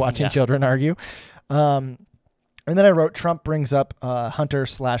was like watching children argue. And then I wrote Trump brings up Hunter /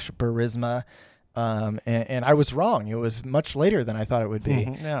 Burisma, and I was wrong. It was much later than I thought it would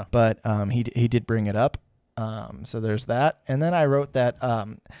be. Yeah, but he did bring it up. So there's that, and then I wrote that.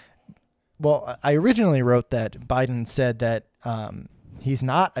 Well, I originally wrote that Biden said that he's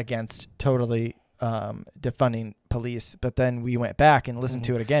not against totally defunding police, but then we went back and listened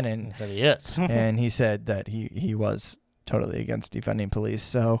to it again, and he said he is. and he said that he was totally against defunding police.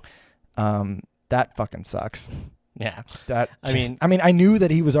 So that fucking sucks. Yeah. I mean, I knew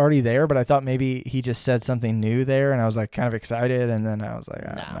that he was already there, but I thought maybe he just said something new there, and I was like kind of excited, and then I was like,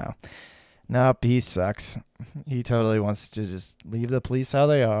 no. Nope, he sucks. He totally wants to just leave the police how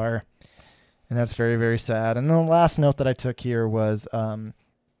they are. And that's very, very sad. And the last note that I took here was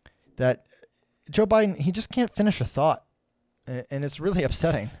that Joe Biden, he just can't finish a thought. And it's really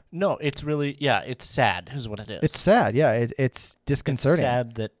upsetting. No, it's really, it's sad is what it is. It's sad, yeah. It's disconcerting. It's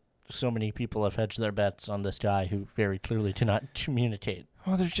sad that so many people have hedged their bets on this guy who very clearly cannot communicate.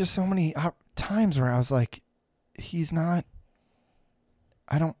 Well, there's just so many times where I was like, he's not,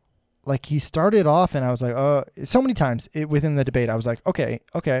 he started off and I was like, so many times within the debate, I was like, okay.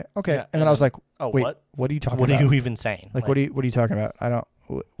 Yeah, and then I was like, wait, what are you talking about? What are you even saying? Like, what are you talking about? I don't,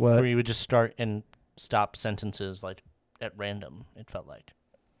 what? Where you would just start and stop sentences like at random, it felt like.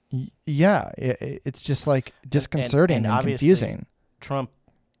 Yeah, it's just like disconcerting and confusing. Trump,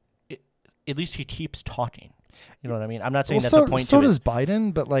 at least he keeps talking. You know what I mean? I'm not saying that's a point. So does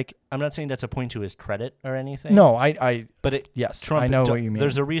Biden, but like, I'm not saying that's a point to his credit or anything. No, yes, Trump, I know what you mean.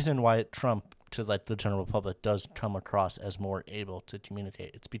 There's a reason why Trump, to like the general public, does come across as more able to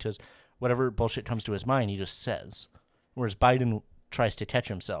communicate. It's because whatever bullshit comes to his mind, he just says. Whereas Biden tries to catch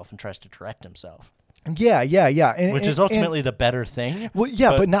himself and tries to correct himself. Yeah. Which is ultimately the better thing. Well,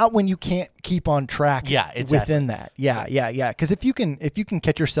 yeah, but not when you can't keep on track within that. Yeah. Because if you can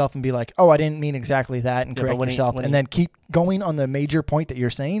catch yourself and be like, oh, I didn't mean exactly that, and correct yourself, and then keep going on the major point that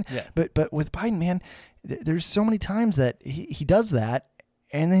you're saying. Yeah. But with Biden, man, there's so many times that he does that,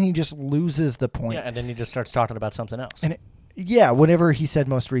 and then he just loses the point. Yeah, and then he just starts talking about something else. And whatever he said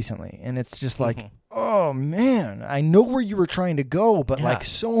most recently. And it's just like, oh, man, I know where you were trying to go, but like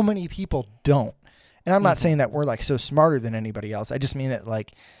so many people don't. And I'm not saying that we're like so smarter than anybody else. I just mean that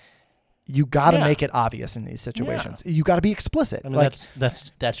like you got to make it obvious in these situations. You got to be explicit. I mean, like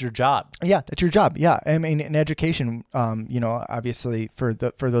that's your job. Yeah, that's your job. Yeah, I mean, in education, obviously for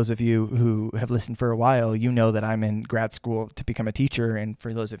those of you who have listened for a while, you know that I'm in grad school to become a teacher, and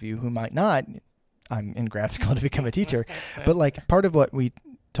for those of you who might not, I'm in grad school to become a teacher. But like part of what we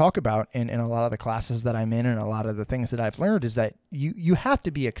talk about in a lot of the classes that I'm in, and a lot of the things that I've learned, is that you have to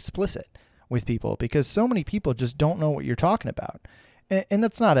be explicit with people, because so many people just don't know what you're talking about. And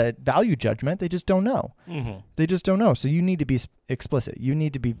that's not a value judgment. They just don't know. Mm-hmm. They just don't know. So you need to be explicit. You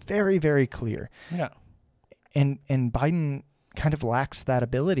need to be very, very clear. Yeah. And Biden kind of lacks that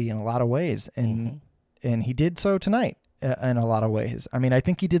ability in a lot of ways. And he did so tonight in a lot of ways. I mean, I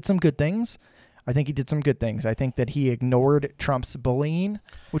think he did some good things. I think that he ignored Trump's bullying,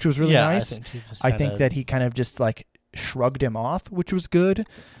 which was really nice. I think that he kind of just like shrugged him off, which was good.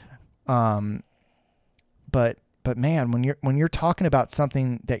 But man, when you're talking about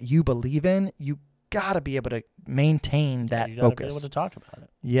something that you believe in, you got to be able to maintain that focus. You got to be able to talk about it.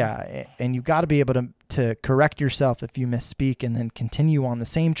 Yeah, and you got to be able to correct yourself if you misspeak, and then continue on the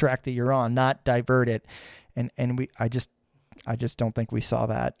same track that you're on, not divert it. And I just don't think we saw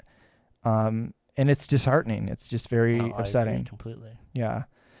that. And it's disheartening. It's just very upsetting. I agree completely. Yeah.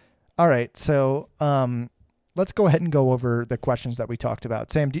 All right. So, let's go ahead and go over the questions that we talked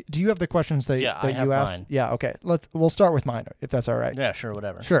about. Sam, do you have the questions that you asked? Mine. Yeah, okay. We'll start with mine, if that's all right. Yeah, sure,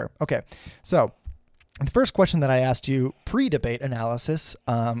 whatever. Sure, okay. So the first question that I asked you pre-debate analysis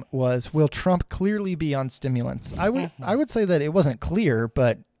was, will Trump clearly be on stimulants? I would say that it wasn't clear,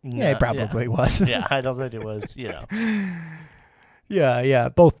 but it probably was. Yeah, I don't think it was, Yeah,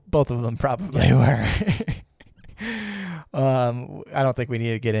 both of them probably were. I don't think we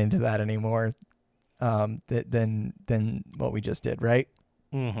need to get into that anymore. Than what we just did, right?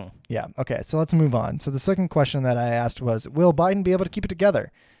 Mm-hmm. Yeah. Okay. So let's move on. So the second question that I asked was, will Biden be able to keep it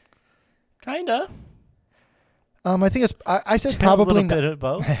together? Kinda. I think I said probably a bit of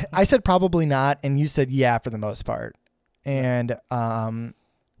both. I said probably not, and you said yeah for the most part. And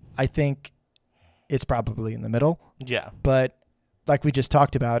I think it's probably in the middle. Yeah. But like we just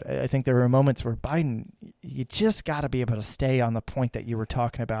talked about, I think there were moments where Biden, you just got to be able to stay on the point that you were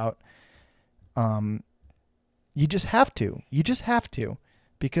talking about. You just have to,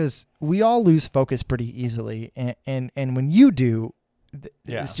 because we all lose focus pretty easily. And when you do,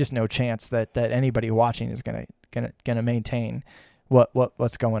 it's just no chance that anybody watching is going to maintain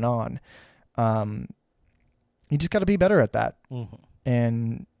what's going on. You just got to be better at that. Mm-hmm.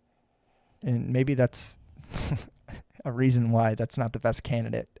 And maybe that's a reason why that's not the best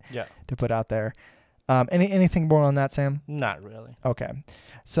candidate to put out there. Anything more on that, Sam? Not really. Okay.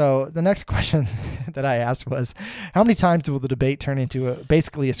 So the next question that I asked was, how many times will the debate turn into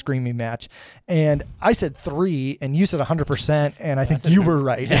basically a screaming match? And I said 3, and you said 100%, and I think you were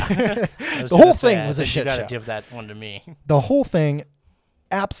right. The whole thing was a shit show. You got to give that one to me. The whole thing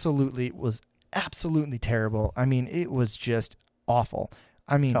absolutely terrible. I mean, it was just awful.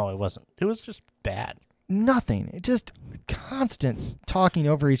 I mean, no, it wasn't. It was just bad. Nothing. It just constant talking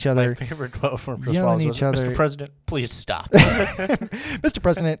over each other. My favorite quote from Chris yelling Wallace each other. Mr. President, please stop. Mr.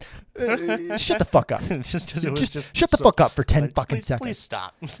 President, shut the fuck up. Just shut the fuck up for 10 fucking seconds. Please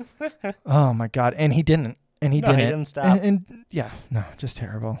stop. Oh my God. And he didn't. And he didn't stop. And yeah, no, just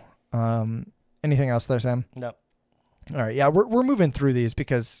terrible. Anything else there, Sam? No. All right. Yeah, we're moving through these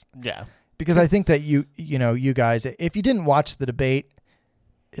because I think that you guys, if you didn't watch the debate,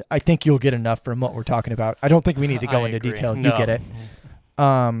 I think you'll get enough from what we're talking about. I don't think we need to go into detail. You get it.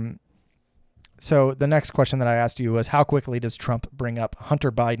 So the next question that I asked you was, how quickly does Trump bring up Hunter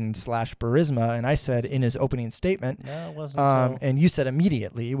Biden / Burisma? And I said in his opening statement. No, it wasn't. And you said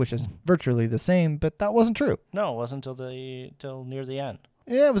immediately, which is virtually the same, but that wasn't true. No, it wasn't till near the end.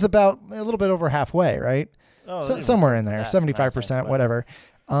 Yeah, it was about a little bit over halfway, right? Oh, somewhere in there, 75%, whatever.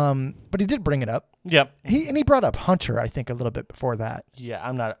 But he did bring it up. Yep. He brought up Hunter, I think, a little bit before that. Yeah,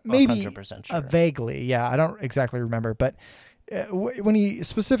 I'm not maybe 100% sure. Vaguely, yeah. I don't exactly remember. But when he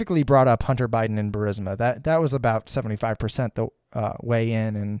specifically brought up Hunter Biden and Burisma, that was about 75% the way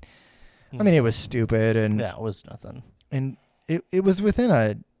in. And, I mean, it was stupid. And yeah, it was nothing. And it was within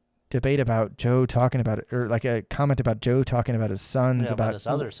a debate about Joe talking about it, or like a comment about Joe talking about his sons. Yeah, about his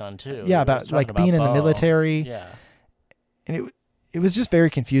other son, too. Yeah, about like being in the military. Yeah. And it was just very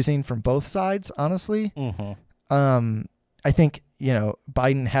confusing from both sides, honestly. Mm-hmm. I think,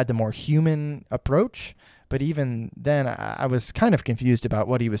 Biden had the more human approach, but even then I was kind of confused about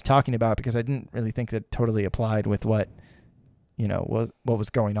what he was talking about because I didn't really think that totally applied with what was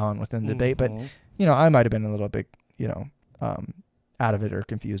going on within the debate. But, I might have been a little bit, out of it or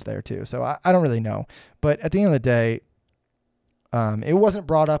confused there too. So I don't really know. But at the end of the day, it wasn't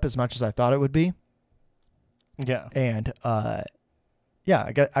brought up as much as I thought it would be. Yeah. And, I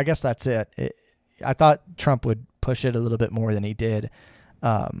guess that's it. I thought Trump would push it a little bit more than he did.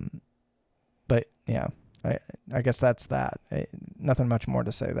 But yeah, I guess that's that. Nothing much more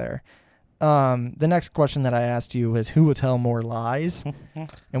to say there. The next question that I asked you was, who will tell more lies?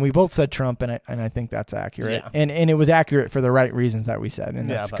 And we both said Trump, and I think that's accurate. Yeah. And it was accurate for the right reasons that we said, and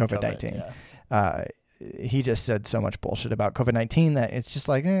that's COVID-19. Yeah. He just said so much bullshit about COVID-19 that it's just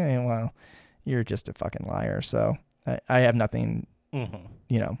like, well, you're just a fucking liar. So I have nothing,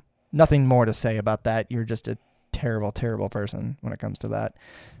 nothing more to say about that. You're just a terrible, terrible person when it comes to that.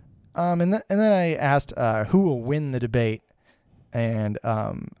 And then I asked who will win the debate. And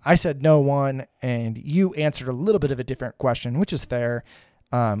I said no one, and you answered a little bit of a different question, which is fair,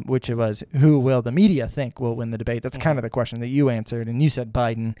 which was, who will the media think will win the debate? That's kind of the question that you answered, and you said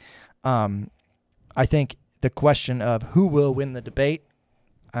Biden. I think the question of who will win the debate,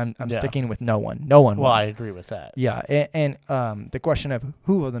 I'm sticking with no one. No one. Well, I agree with that. Yeah, and the question of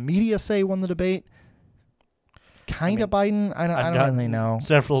who will the media say won the debate, kind of Biden. I don't really know.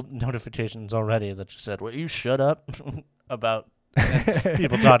 Several notifications already that just said, "Will you shut up?" about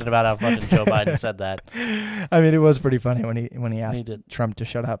people talking about how fucking Joe Biden said that. I mean, it was pretty funny when he asked Trump to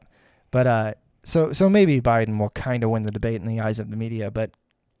shut up. But so maybe Biden will kind of win the debate in the eyes of the media. But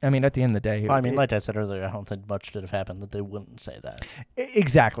I mean, at the end of the day, well, I mean, like I said earlier, I don't think much could have happened that they wouldn't say that.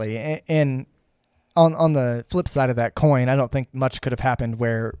 Exactly, and on the flip side of that coin, I don't think much could have happened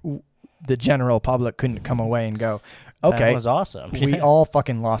where the general public couldn't come away and go, okay, that was awesome. We all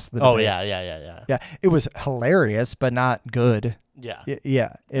fucking lost the debate. Oh yeah. Yeah, it was hilarious, but not good. Yeah.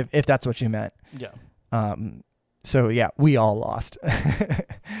 Yeah, if that's what you meant. Yeah. So yeah, we all lost.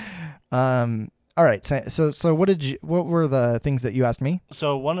 All right. So what were the things that you asked me?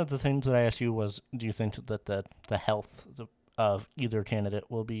 So one of the things that I asked you was, do you think that the health of either candidate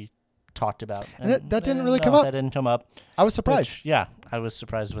will be talked about? And that didn't really come up. That didn't come up. I was surprised. I was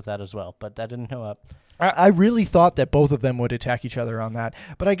surprised with that as well, but that didn't come up. I really thought that both of them would attack each other on that,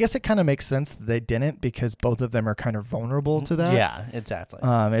 but I guess it kind of makes sense that they didn't because both of them are kind of vulnerable to that. Yeah, exactly.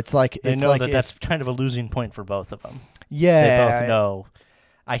 It's like they know that that's kind of a losing point for both of them. Yeah, they both know.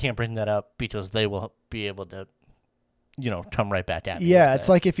 I can't bring that up because they will be able to, come right back at me. Yeah, it's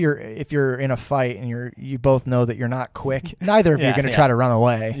like if you're in a fight and you both know that you're not quick, neither of you are going to try to run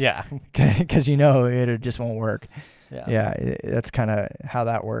away. Yeah, because it just won't work. Yeah, that's kind of how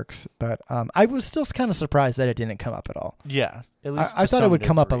that works. But I was still kind of surprised that it didn't come up at all. Yeah, at least I thought it would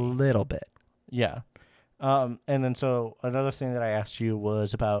come up a little bit. Yeah, and then so another thing that I asked you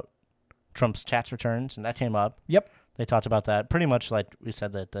was about Trump's tax returns, and that came up. Yep. They talked about that pretty much like we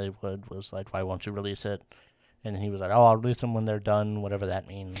said that they would, was like, why won't you release it? And he was like, oh, I'll release them when they're done, whatever that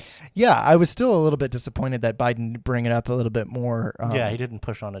means. Yeah, I was still a little bit disappointed that Biden didn't bring it up a little bit more. Yeah, he didn't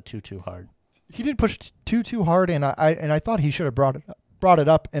push on it too hard. He didn't push too hard, and I thought he should have brought it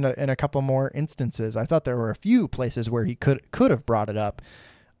up in a couple more instances. I thought there were a few places where he could have brought it up,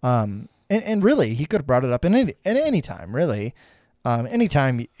 and really he could have brought it up at any time, really,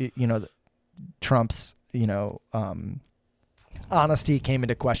 anytime Trump's honesty came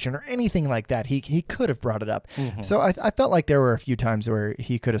into question or anything like that, he could have brought it up. Mm-hmm. So I felt like there were a few times where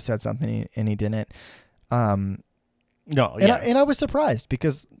he could have said something and he didn't. No, yeah. And I was surprised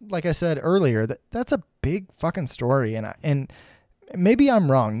because, like I said earlier, that's a big fucking story, and maybe I'm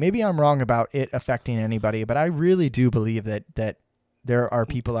wrong. Maybe I'm wrong about it affecting anybody, but I really do believe that there are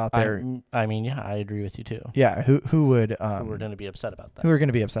people out there. I mean, yeah, I agree with you too. Yeah, who would who are going to be upset about that. Who are going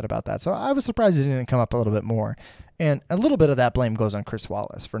to be upset about that. So I was surprised it didn't come up a little bit more, and a little bit of that blame goes on Chris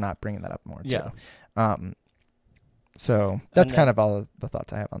Wallace for not bringing that up more too. Yeah. So that's kind of all the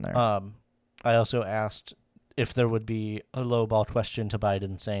thoughts I have on there. I also asked if there would be a lowball question to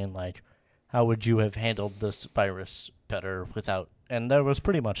Biden saying, like, how would you have handled this virus better without... And there was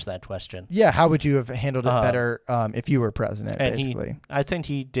pretty much that question. Yeah, how would you have handled it better if you were president, basically? I think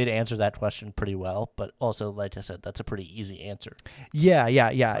he did answer that question pretty well, but also, like I said, that's a pretty easy answer. Yeah.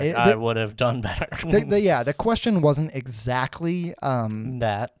 I would have done better. The question wasn't exactly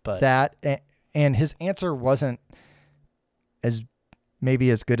that, and his answer wasn't maybe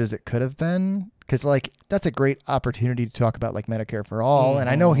as good as it could have been. Because, like, that's a great opportunity to talk about, like, Medicare for all. Mm-hmm. And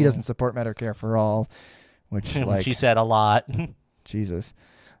I know he doesn't support Medicare for all, which, like... She said a lot. Jesus.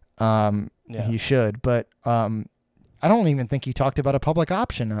 He should. But I don't even think he talked about a public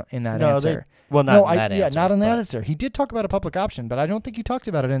option in that answer. Not in that answer. He did talk about a public option, but I don't think he talked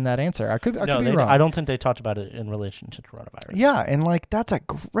about it in that answer. I could be wrong. I don't think they talked about it in relation to coronavirus. Yeah, and, like, that's a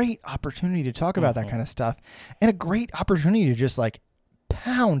great opportunity to talk about that kind of stuff. And a great opportunity to just, like,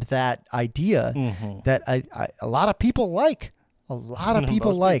 pound that idea that a lot of people like. A lot of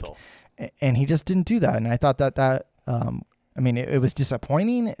people like. And he just didn't do that. And I thought that it was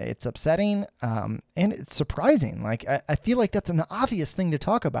disappointing. It's upsetting. And it's surprising. Like, I feel like that's an obvious thing to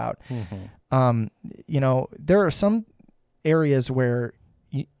talk about. There are some areas where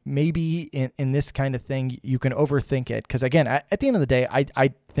maybe in this kind of thing, you can overthink it. Because, again, at the end of the day, I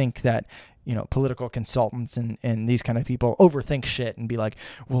think that political consultants and these kind of people overthink shit and be like,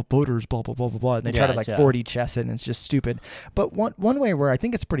 well, voters, blah, blah, blah, blah, blah. And they try to 4D chess it, and it's just stupid. But one way where I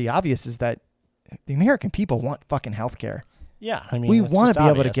think it's pretty obvious is that the American people want fucking healthcare. Yeah. I mean, we want to be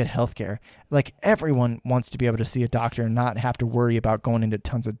able to get healthcare. Like, everyone wants to be able to see a doctor and not have to worry about going into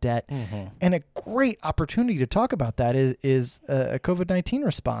tons of debt. Mm-hmm. And a great opportunity to talk about that is a COVID-19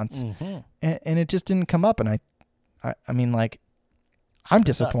 response. Mm-hmm. And it just didn't come up. And I mean, like, I'm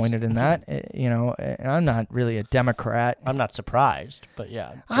disappointed in that, and I'm not really a Democrat. I'm not surprised, but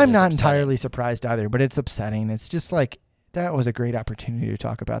yeah. I'm not entirely surprised either, but it's upsetting. It's just like, that was a great opportunity to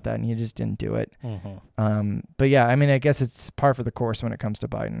talk about that, and you just didn't do it. Mm-hmm. But yeah, I mean, I guess it's par for the course when it comes to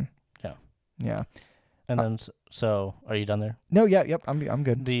Biden. Yeah. Yeah. And then, so are you done there? No, yep, I'm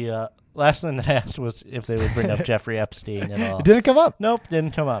good. The last thing that I asked was if they would bring up Jeffrey Epstein at all. It didn't come up. Nope,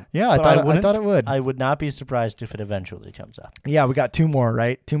 didn't come up. Yeah, I thought it would. I would not be surprised if it eventually comes up. Yeah, we got two more,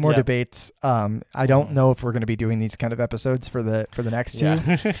 right? Two more debates. I don't know if we're going to be doing these kind of episodes for the next two.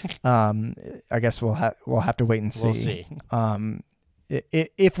 I guess we'll have to wait and see. We'll see.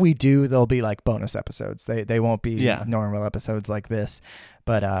 If we do, they'll be like bonus episodes. They won't be normal episodes like this.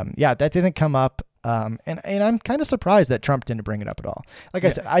 But that didn't come up. And I'm kind of surprised that Trump didn't bring it up at all. Like I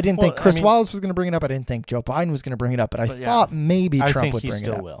said, I didn't think Chris Wallace was going to bring it up. I didn't think Joe Biden was going to bring it up. But I thought maybe Trump would bring it up. I think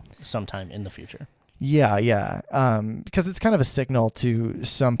he still will sometime in the future. Yeah. Because it's kind of a signal to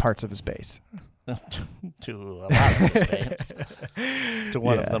some parts of his base. To a lot of his base. To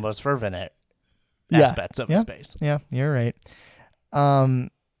one of the most fervent aspects of his base. Yeah, you're right.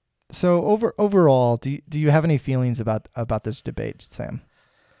 So overall, do you have any feelings about this debate, Sam?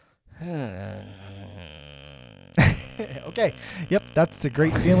 Okay. Yep, that's a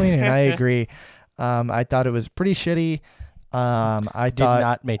great feeling, and I agree. I thought it was pretty shitty. Did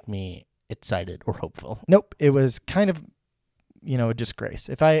not make me excited or hopeful. Nope, it was kind of, a disgrace.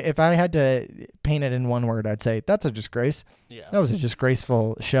 If I had to paint it in one word, I'd say that's a disgrace. Yeah, that was a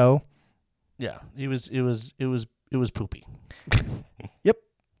disgraceful show. Yeah, it was poopy. Yep.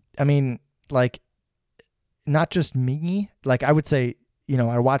 I mean, like, not just me. Like, I would say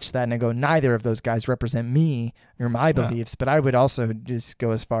I watch that and I go, neither of those guys represent me or my beliefs, but I would also just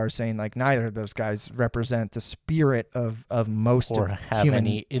go as far as saying like neither of those guys represent the spirit of most or have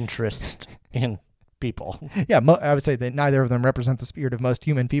any interest in people. Yeah, I would say that neither of them represent the spirit of most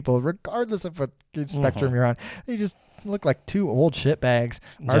human people, regardless of what spectrum you're on. They just look like two old shitbags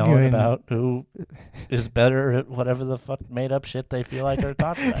arguing about who is better at whatever the fuck made up shit they feel like they're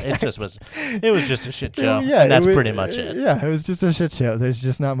talking about. It was just a shit show. Yeah, and that's pretty much it. Yeah, it was just a shit show. There's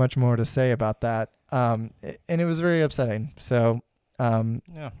just not much more to say about that. And it was very upsetting. So,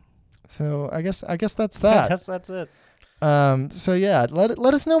 So I guess that's that. I guess that's it. So yeah,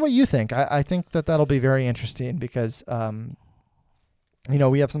 let us know what you think. I think that'll be very interesting because,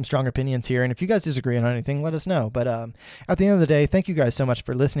 we have some strong opinions here, and if you guys disagree on anything, let us know. But at the end of the day, thank you guys so much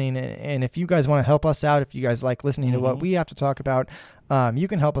for listening. And if you guys want to help us out, if you guys like listening to what we have to talk about, you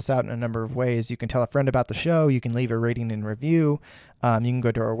can help us out in a number of ways. You can tell a friend about the show. You can leave a rating and review. You can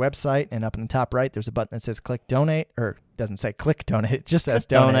go to our website, and up in the top right, there's a button that says click donate, or it doesn't say click donate, it just says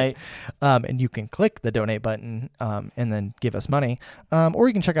donate. And you can click the donate button and then give us money. Or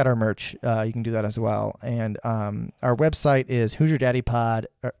you can check out our merch. You can do that as well. And our website is Who's Your Daddy Pod.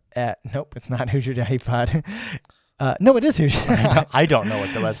 Nope, it's not Who's Your Daddy Pod. No, it is Who's Your Daddy. I don't know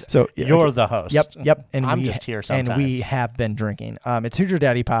what the website. So you're the host. Yep. And I'm just here sometimes. And we have been drinking. It's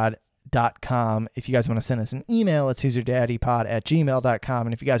who'syourdaddypod.com. If you guys want to send us an email, it's who'syourdaddypod@gmail.com.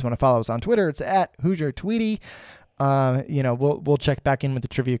 And if you guys want to follow us on Twitter, it's @who'syourtweety. We'll check back in with the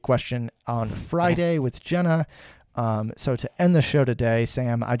trivia question on Friday with Jenna. So to end the show today,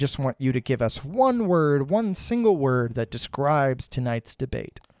 Sam, I just want you to give us one single word that describes tonight's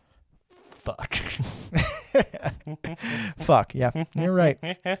debate. Fuck. Fuck, yeah, you're right.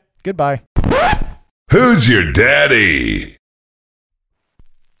 Goodbye. Who's your daddy?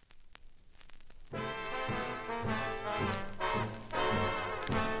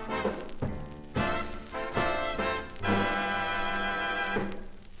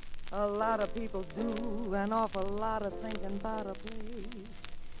 A lot of people do an awful lot of thinking about a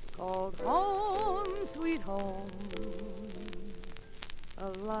place called home, sweet home. A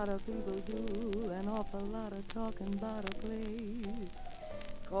lot of people do an awful lot of talking about a place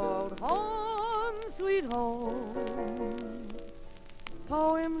called home, sweet home.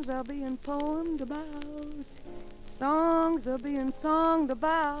 Poems are being poemed about, songs are being songed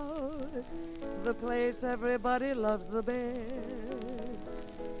about, the place everybody loves the best.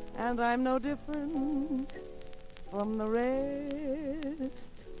 And I'm no different from the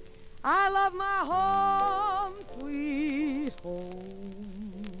rest. I love my home, sweet home.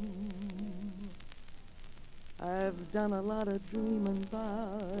 I've done a lot of dreaming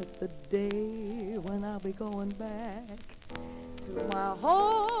about the day when I'll be going back to my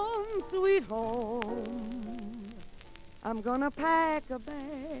home, sweet home. I'm gonna pack a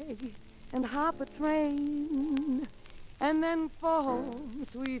bag and hop a train, and then for home,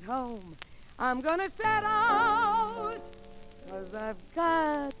 sweet home, I'm gonna set out, 'cause I've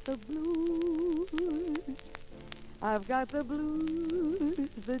got the blues. I've got the blues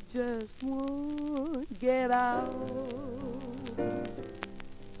that just won't get out.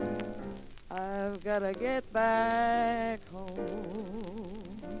 I've gotta get back home.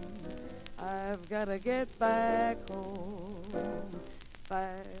 I've gotta get back home.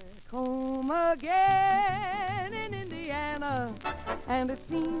 Back home again in Indiana, and it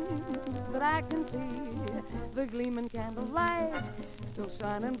seems that I can see the gleaming candlelight still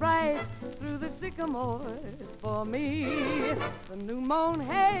shining bright through the sycamores for me. The new mown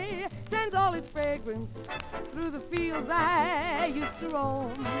hay sends all its fragrance through the fields I used to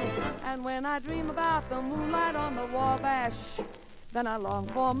roam, and when I dream about the moonlight on the Wabash, then I long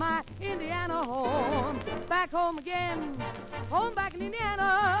for my Indiana home. Back home again, home back in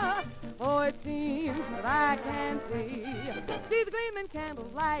Indiana. Oh, it seems that I can see the gleaming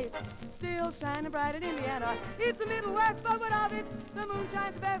candlelight still shining bright in Indiana. It's the Middle West, but what of it? The moon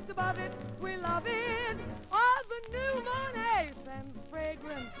shines the best above it. We love it. All the new moon hay sends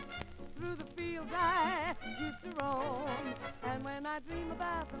fragrance through the fields I used to roam. And when I dream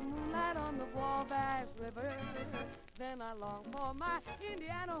about the moonlight on the Wabash River, then I long for my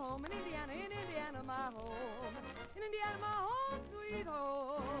Indiana home. In Indiana, my home. In Indiana, my home, sweet home.